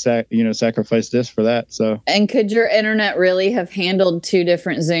gonna sacrifice this for that. So. And could your internet really have handled two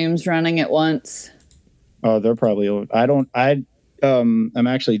different Zooms running at once? Oh, they're probably. I'm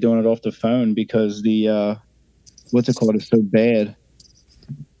actually doing it off the phone because the what's it called is so bad.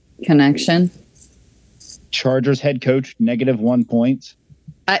 Connection. Chargers head coach -1 points.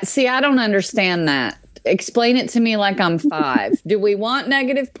 See, I don't understand that. Explain it to me like I'm 5. Do we want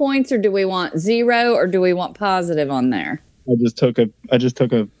negative points, or do we want 0, or do we want positive on there? I just took a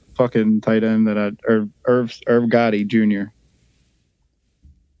fucking tight end that Irv Gotti Jr.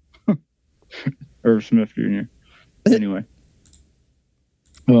 Irv Smith Jr. Anyway.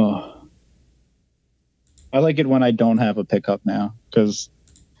 Oh, I like it when I don't have a pickup now because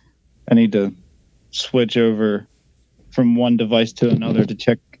I need to switch over from one device to another to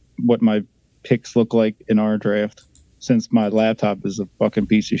check what my picks look like in our draft since my laptop is a fucking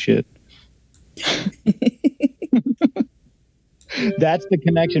piece of shit. That's the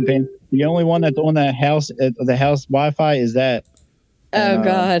connection pin. The only one that's on the house Wi-Fi is that. Oh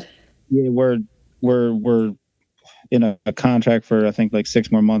God. Yeah, we're in a contract for I think like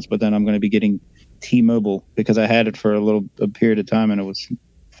 6 more months, but then I'm going to be getting T-Mobile because I had it for a period of time and it was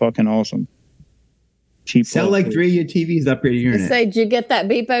fucking awesome. Cheap. Sell like 3 of your TVs, upgrade your internet. Say, did you get that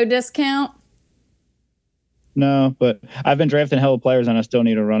Beepo discount? No, but I've been drafting hella players and I still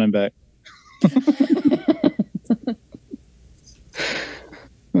need a running back.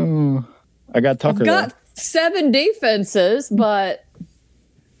 Oh, I got Tucker. I've got 7 defenses, but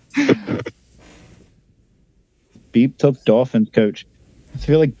Beep took Dolphins coach. I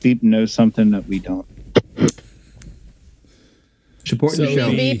feel like Beep knows something that we don't. Support the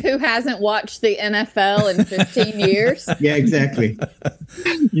show. Beep, who hasn't watched the NFL in 15 years. Yeah, exactly.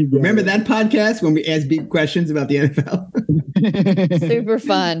 Remember that podcast when we asked Beep questions about the NFL? Super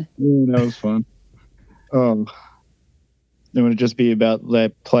fun. Yeah, that was fun. It would just be about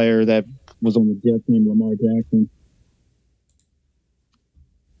that player that was on the Jets named Lamar Jackson.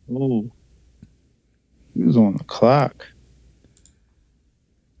 Oh, he was on the clock.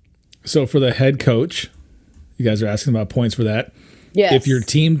 So for the head coach, you guys are asking about points for that. Yes.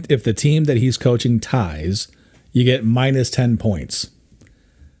 If the team that he's coaching ties, you get -10 points.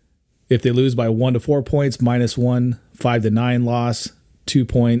 If they lose by 1 to 4 points, -1, 5 to 9 loss, 2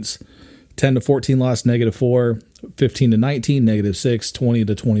 points, 10 to 14 loss, -4, 15 to 19, -6, 20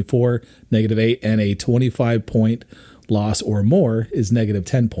 to 24, -8, and a 25-point loss or more is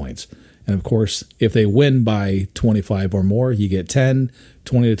 -10 points. And of course, if they win by 25 or more, you get 10,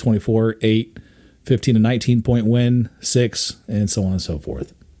 20 to 24, 8, 15 to 19 point win, 6, and so on and so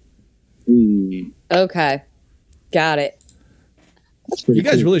forth. Okay. Got it. You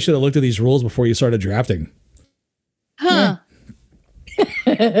guys really should have looked at these rules before you started drafting. Huh.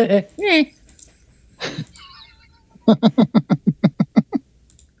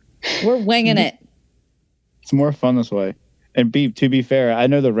 We're winging it. It's more fun this way. And to be fair, I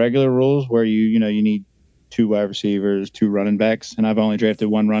know the regular rules where you need 2 wide receivers, 2 running backs, and I've only drafted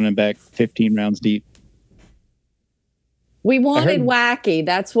 1 running back 15 rounds deep. We wanted wacky.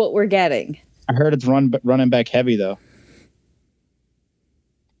 That's what we're getting. I heard it's running back heavy though.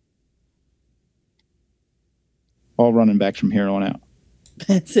 All running backs from here on out.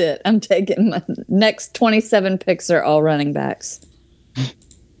 That's it. I'm taking my next 27 picks are all running backs.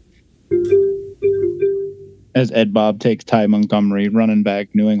 As Ed Bob takes Ty Montgomery, running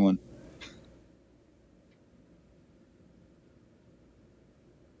back, New England.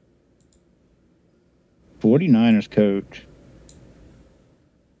 '49ers coach.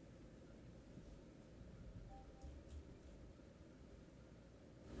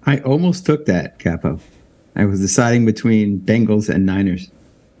 I almost took that, Capo. I was deciding between Bengals and Niners.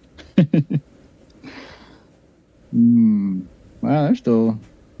 Wow, they're still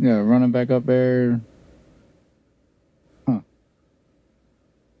running back up there. Huh.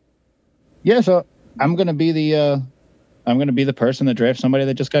 Yeah, so I'm gonna be the person that drafts somebody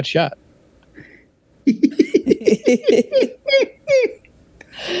that just got shot.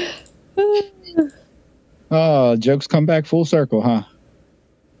 Oh, jokes come back full circle, huh?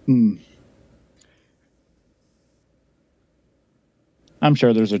 I'm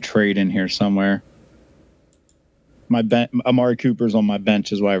sure there's a trade in here somewhere. Amari Cooper's on my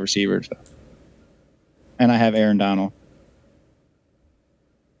bench as wide receiver, so. And I have Aaron Donald.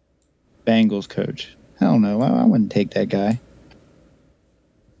 Bengals coach. Hell no, I wouldn't take that guy.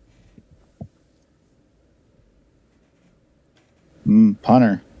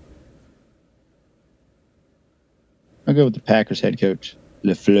 Punter. I'll go with the Packers head coach,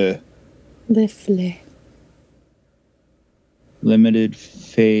 LeFleur. Limited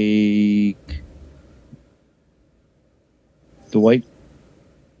fake. Dwight.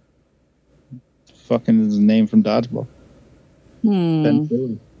 Fucking is his name from Dodgeball.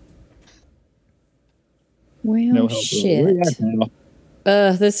 Ben well, no shit.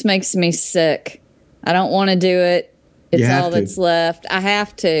 This makes me sick. I don't want to do it. It's all that's left. I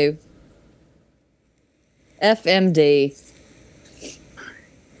have to. FMD.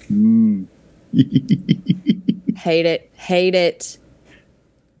 Hate it.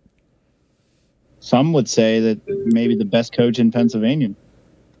 Some would say that maybe the best coach in Pennsylvania.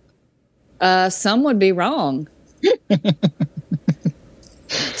 Some would be wrong.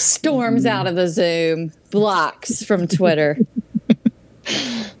 Storms out of the Zoom, blocks from Twitter.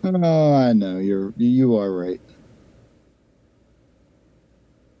 Oh, I know you are right.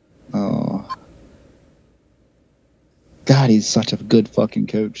 Oh, God, he's such a good fucking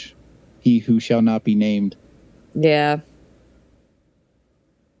coach. He who shall not be named. Yeah.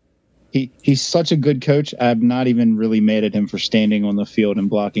 He's such a good coach. I'm not even really mad at him for standing on the field and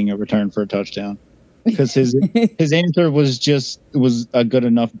blocking a return for a touchdown, because his answer was a good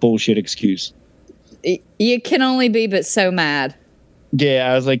enough bullshit excuse. You can only be but so mad.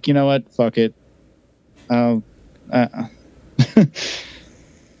 Yeah, I was like, you know what? Fuck it.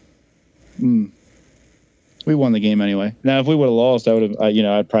 We won the game anyway. Now, if we would have lost, I would have.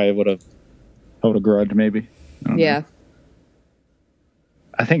 I probably would have grudged maybe. Yeah. Know.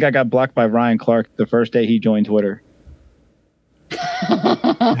 I think I got blocked by Ryan Clark the first day he joined Twitter.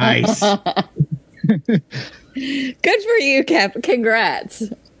 Nice. Good for you, Cap. Congrats.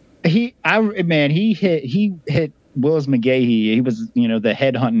 He hit Willis McGahee. He was, the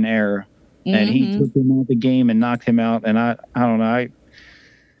headhunting error, and he took him out of the game and knocked him out. And I don't know.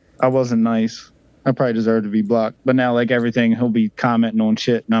 I wasn't nice. I probably deserved to be blocked. But now, like everything, he'll be commenting on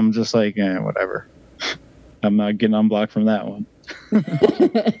shit, and I'm just like, whatever. I'm not getting unblocked from that one.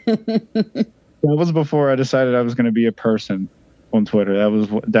 That was before I decided I was going to be a person on Twitter. That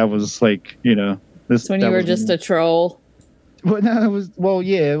was like, this. When you were just a troll. Well, no, it was. Well,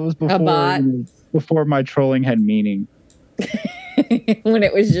 yeah, it was before. A bot. Before my trolling had meaning. When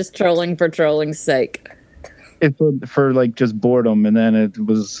it was just trolling for trolling's sake. It's for like just boredom, and then it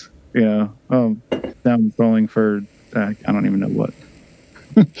was, now I'm trolling for. I don't even know what.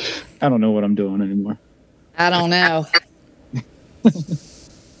 I don't know what I'm doing anymore. I don't know.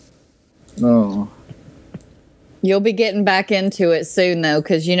 Oh. You'll be getting back into it soon, though,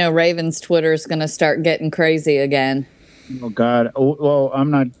 because Ravens Twitter is going to start getting crazy again. Oh God! Well,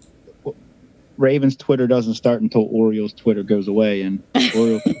 I'm not. Ravens Twitter doesn't start until Orioles Twitter goes away, and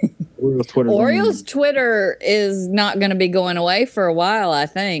Orioles Twitter. Orioles Twitter is not going to be going away for a while, I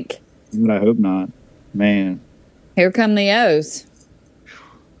think. I hope not. Man. Here come the O's.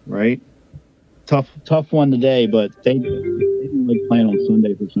 Right. Tough one today, but they didn't like playing on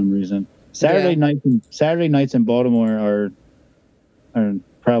Sunday for some reason. Saturday nights in Baltimore are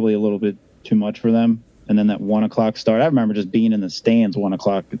probably a little bit too much for them. And then that 1 o'clock start. I remember just being in the stands 1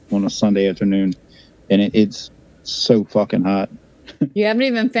 o'clock on a Sunday afternoon, and it's so fucking hot. You haven't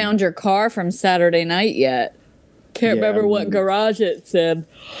even found your car from Saturday night yet. Can't remember what garage it's in.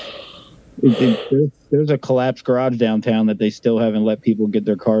 There's a collapsed garage downtown that they still haven't let people get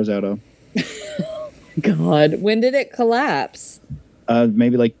their cars out of. God, when did it collapse?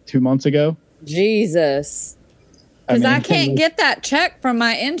 Maybe like 2 months ago. Jesus. Because I can't get that check from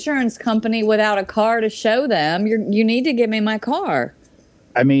my insurance company without a car to show them. You need to give me my car.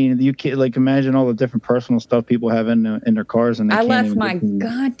 I mean, you can't imagine all the different personal stuff people have in their cars, and I left my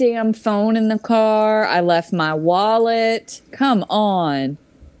goddamn phone in the car. I left my wallet. Come on.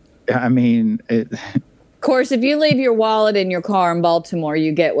 I mean, of course, if you leave your wallet in your car in Baltimore,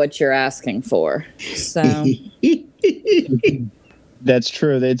 you get what you're asking for. So that's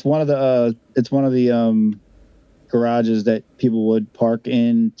true. It's one of the garages that people would park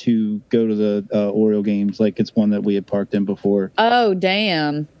in to go to the Oriole games. Like, it's one that we had parked in before. Oh,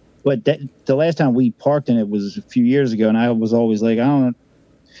 damn. But the last time we parked in it was a few years ago, and I was always like, I don't know.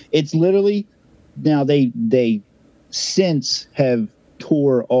 It's literally, now they since have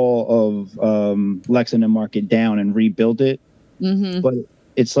tore all of Lexington Market down and rebuilt it. Mm-hmm. But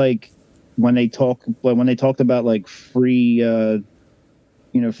it's like when they talked about like free open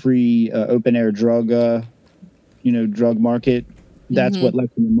air drug drug market. That's what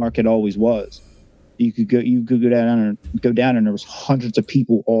Lexington Market always was. You could go down and there was hundreds of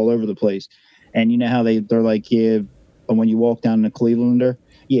people all over the place. And you know how they're like, yeah, when you walk down to Clevelander,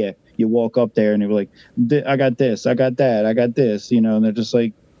 yeah, you walk up there and they were like, I got this, I got that, I got this, and they're just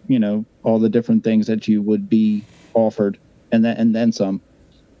like, all the different things that you would be offered and then some.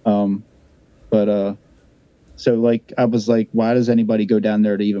 So like, I was like, why does anybody go down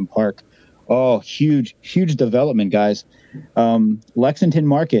there to even park? Oh, huge development, guys. Lexington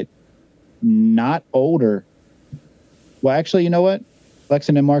Market, not older. Well, actually, you know what?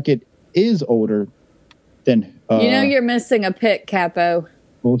 Lexington Market is older than... you're missing a pick, Capo.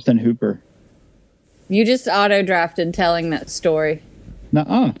 Austin Hooper. You just auto-drafted telling that story.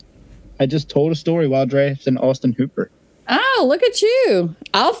 Nuh-uh. I just told a story while drafting Austin Hooper. Oh, look at you.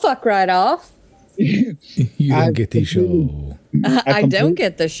 I'll fuck right off. You don't get the show. I don't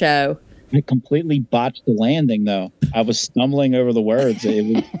get the show. I completely botched the landing, though. I was stumbling over the words.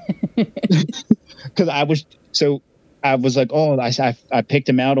 It was because I was like, oh, I picked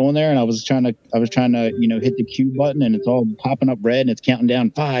him out on there, and I was trying to hit the Q button, and it's all popping up red, and it's counting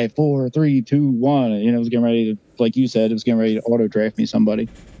down 5, 4, 3, 2, 1. And, it was getting ready to, like you said, it was getting ready to auto draft me somebody.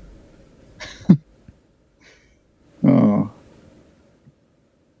 Oh,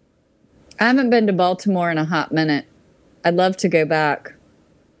 I haven't been to Baltimore in a hot minute. I'd love to go back.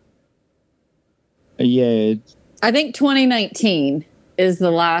 Yeah. I think 2019 is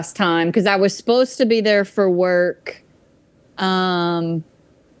the last time, because I was supposed to be there for work. I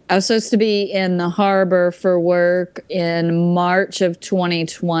was supposed to be in the harbor for work in March of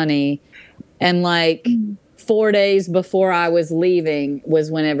 2020. And like 4 days before I was leaving was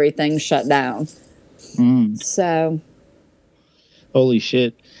when everything shut down. So. Holy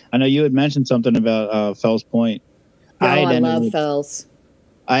shit. I know you had mentioned something about Fells Point. Oh, I love Fells.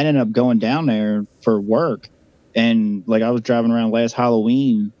 I ended up going down there for work, and like I was driving around last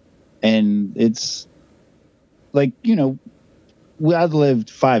Halloween, and it's like, I lived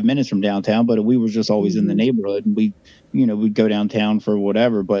 5 minutes from downtown, but we were just always in the neighborhood, and we'd go downtown for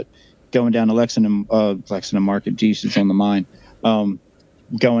whatever. But going down to Lexington Market, geez, it's on the mind.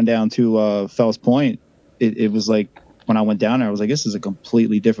 Going down to Fells Point, it was like, when I went down there, I was like, this is a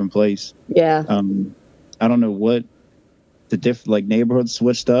completely different place. Yeah. I don't know what the neighborhood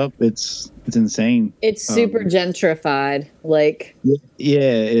switched up. It's insane. It's super gentrified. Like,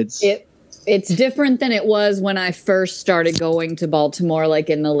 yeah, it's different than it was when I first started going to Baltimore, like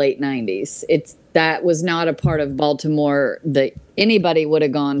in the late 90s. That was not a part of Baltimore that anybody would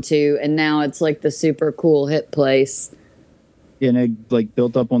have gone to, and now it's like the super cool hip place. And it like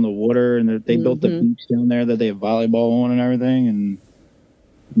built up on the water, and they built the beach down there that they have volleyball on and everything, and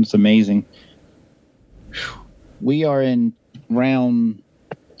it's amazing. We are in round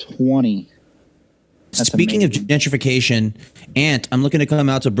 20. That's Speaking amazing. of gentrification, Ant, I'm looking to come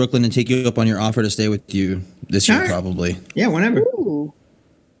out to Brooklyn and take you up on your offer to stay with you this year, probably. Yeah, whenever. Ooh.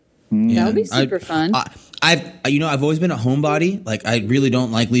 That would be super fun. I've always been a homebody. Like, I really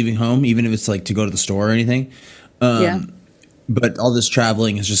don't like leaving home, even if it's like to go to the store or anything. But all this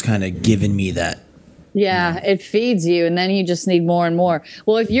traveling has just kind of given me that. Yeah, it feeds you, and then you just need more and more.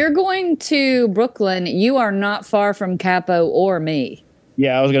 Well, if you're going to Brooklyn, you are not far from Capo or me.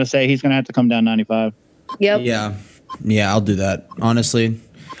 Yeah, I was going to say he's going to have to come down 95. Yep. Yeah, I'll do that. Honestly,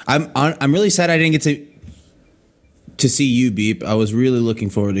 I'm really sad I didn't get to see you, Beep. I was really looking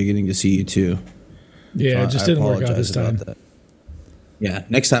forward to getting to see you too. Yeah, it just didn't work out this time. Yeah,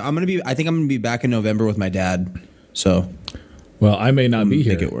 next time I think I'm gonna be back in November with my dad. So, well, I may not be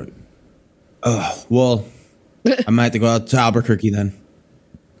here. Make it work. Oh, well, I might have to go out to Albuquerque then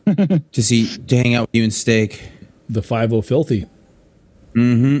to hang out with you and Steak. The 5-0 Filthy.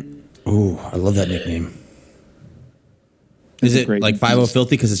 Mm-hmm. Oh, I love that nickname. Is it like 5-0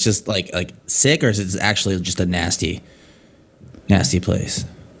 Filthy because it's just like sick, or is it actually just a nasty place?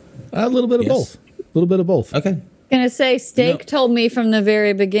 A little bit of both. A little bit of both. Okay. Gonna say, Steak told me from the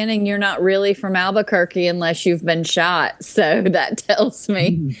very beginning you're not really from Albuquerque unless you've been shot. So that tells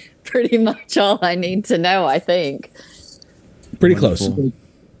me pretty much all I need to know, I think. Pretty close. I'm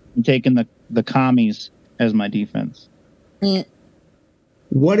taking the commies as my defense.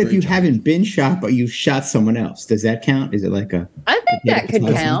 What if you haven't been shot, but you shot someone else? Does that count? Is it like a... I think that could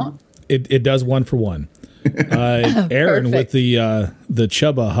count. It does 1 for 1. Aaron with the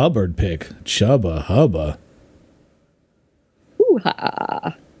Chuba Hubbard pick. Chuba Hubba.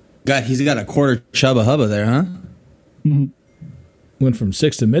 Ooh-ha. He's got a quarter Chubba Hubba there, huh? Went from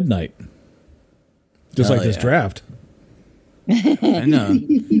 6 to midnight. Just like this draft. I know.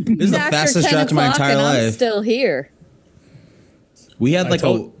 This is the fastest draft of my entire life. I'm still here. We had I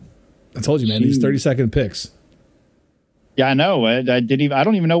told you, man, these 30-second picks. Yeah, I know. I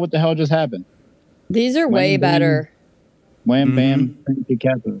don't even know what the hell just happened. These are way better. Wham bam, thank you,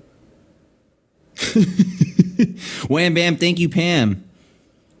 Catherine. Wham bam, thank you, Pam.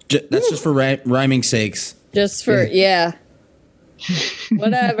 That's just for rhyming sakes. Just for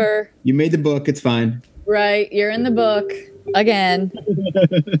whatever. You made the book. It's fine. Right, you're in the book again.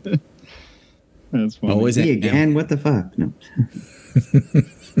 That's funny. Always again. What the fuck? No.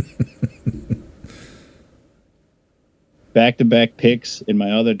 Back-to-back picks in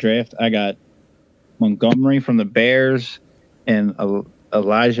my other draft. I got Montgomery from the Bears and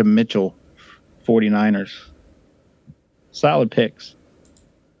Elijah Mitchell, 49ers. Solid picks.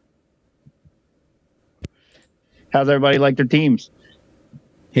 How's everybody like their teams?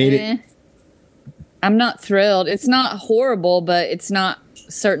 Hate it. I'm not thrilled. It's not horrible, but it's not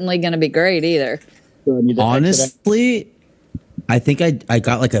certainly going to be great either. Honestly, I think I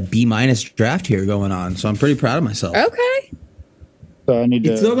got like a B- draft here going on, so I'm pretty proud of myself. Okay. So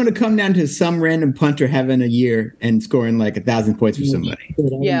it's still going to come down to some random punter having a year and scoring like 1,000 points for somebody.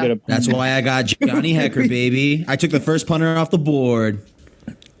 Yeah. That's why I got Johnny Hekker, baby. I took the first punter off the board.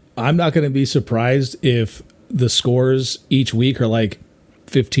 I'm not going to be surprised if the scores each week are like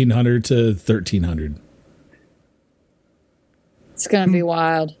 1,500 to 1,300. It's going to be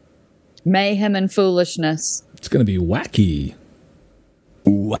wild. Mayhem and foolishness. It's going to be wacky.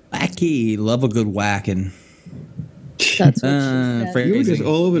 Wacky. Love a good whacking. That's what she said. You were just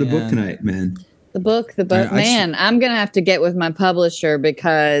all over the book tonight, man. The book. Man, I'm going to have to get with my publisher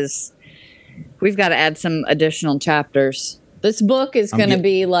because we've got to add some additional chapters. This book is going to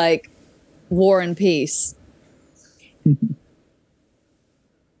be like War and Peace.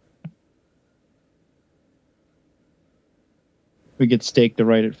 We get Steak to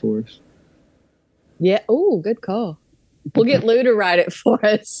write it for us. Yeah. Oh, good call. We'll get Lou to write it for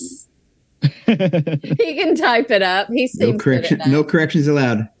us. He can type it up. He seems no corrections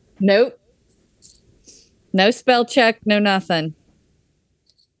allowed. Nope. No spell check. No nothing.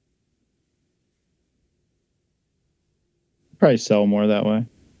 Probably sell more that way.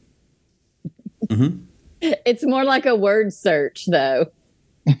 Mm-hmm. It's more like a word search, though.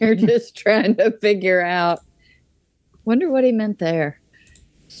 You're just trying to figure out. Wonder what he meant there.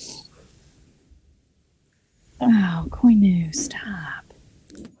 Oh, Koinu, stop.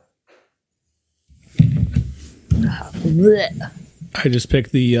 I just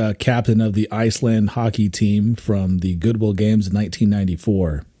picked the captain of the Iceland hockey team from the Goodwill Games in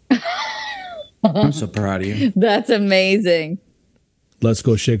 1994. I'm so proud of you. That's amazing. Let's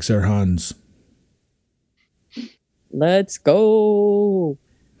go shake their hands. Let's go.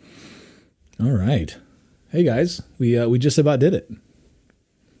 All right. Hey guys, we just about did it.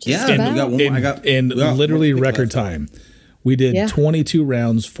 Yeah, we got one. In literally record time. We did 22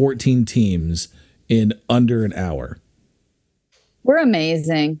 rounds, 14 teams in under an hour. We're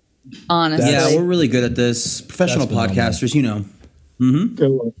amazing, honestly. Yeah, we're really good at this. Professional podcasters, you know.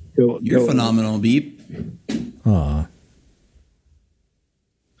 Mm-hmm. You're phenomenal, Beep. Aw.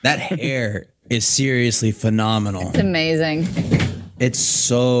 That hair is seriously phenomenal. It's amazing. It's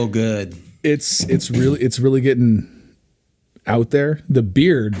so good. It's really getting out there. The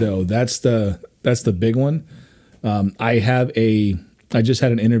beard, though, that's the big one. I just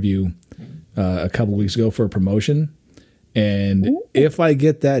had an interview a couple weeks ago for a promotion, and if I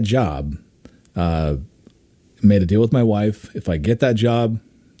get that job, made a deal with my wife. If I get that job,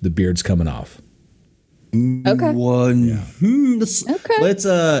 the beard's coming off. Okay. Let's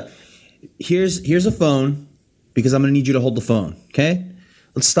here's a phone because I'm gonna need you to hold the phone. Okay.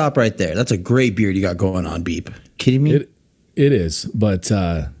 Let's stop right there. That's a great beard you got going on, Beep. Kidding me? It is, but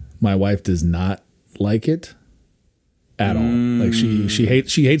my wife does not like it at all. Like she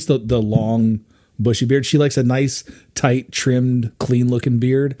hates the long bushy beard. She likes a nice, tight, trimmed, clean looking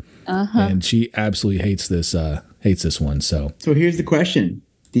beard. And she absolutely hates this one. So here's the question.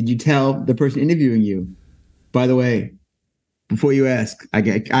 Did you tell the person interviewing you, by the way, before you ask, I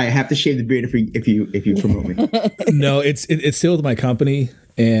have to shave the beard if you promote me? No, it's still with my company,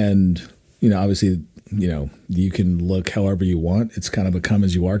 and obviously, you can look however you want. It's kind of a come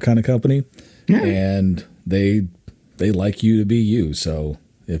as you are kind of company, and they like you to be you. So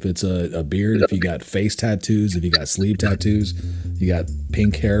if it's a beard, if you got face tattoos, if you got sleeve tattoos, you got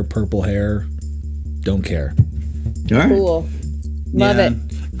pink hair, purple hair, don't care. All right. Cool. Love it.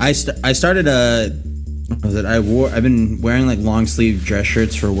 I started I've been wearing like long sleeve dress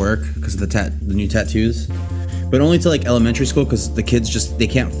shirts for work because of the new tattoos, but only to like elementary school because the kids they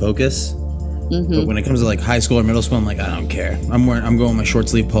can't focus. But when it comes to like high school or middle school, I'm like, I don't care. I'm going with my short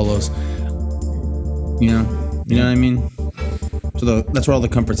sleeve polos. You know what I mean? So that's where all the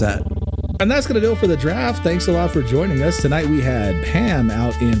comfort's at. And that's going to do it for the draft. Thanks a lot for joining us. Tonight we had Pam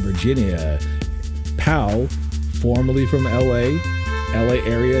out in Virginia, Powell, formerly from LA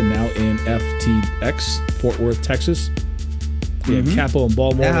area, now in FTX, Fort Worth, Texas. We had Capo in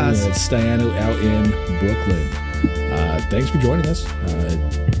Baltimore, and we had Staiano out in Brooklyn. Thanks for joining us.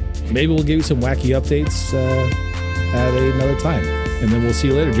 Maybe we'll give you some wacky updates at another time. And then we'll see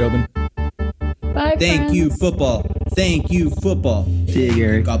you later, Jobin. Bye, Thank friends. you, football. Thank you, football. See you,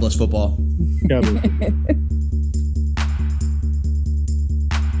 Gary. God bless football.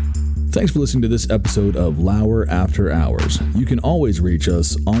 Thanks for listening to this episode of Lauer After Hours. You can always reach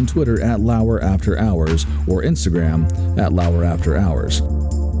us on Twitter at Lauer After Hours or Instagram at Lauer After Hours.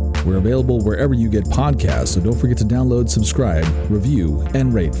 We're available wherever you get podcasts, so don't forget to download, subscribe, review,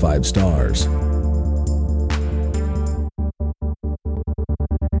 and rate 5 stars.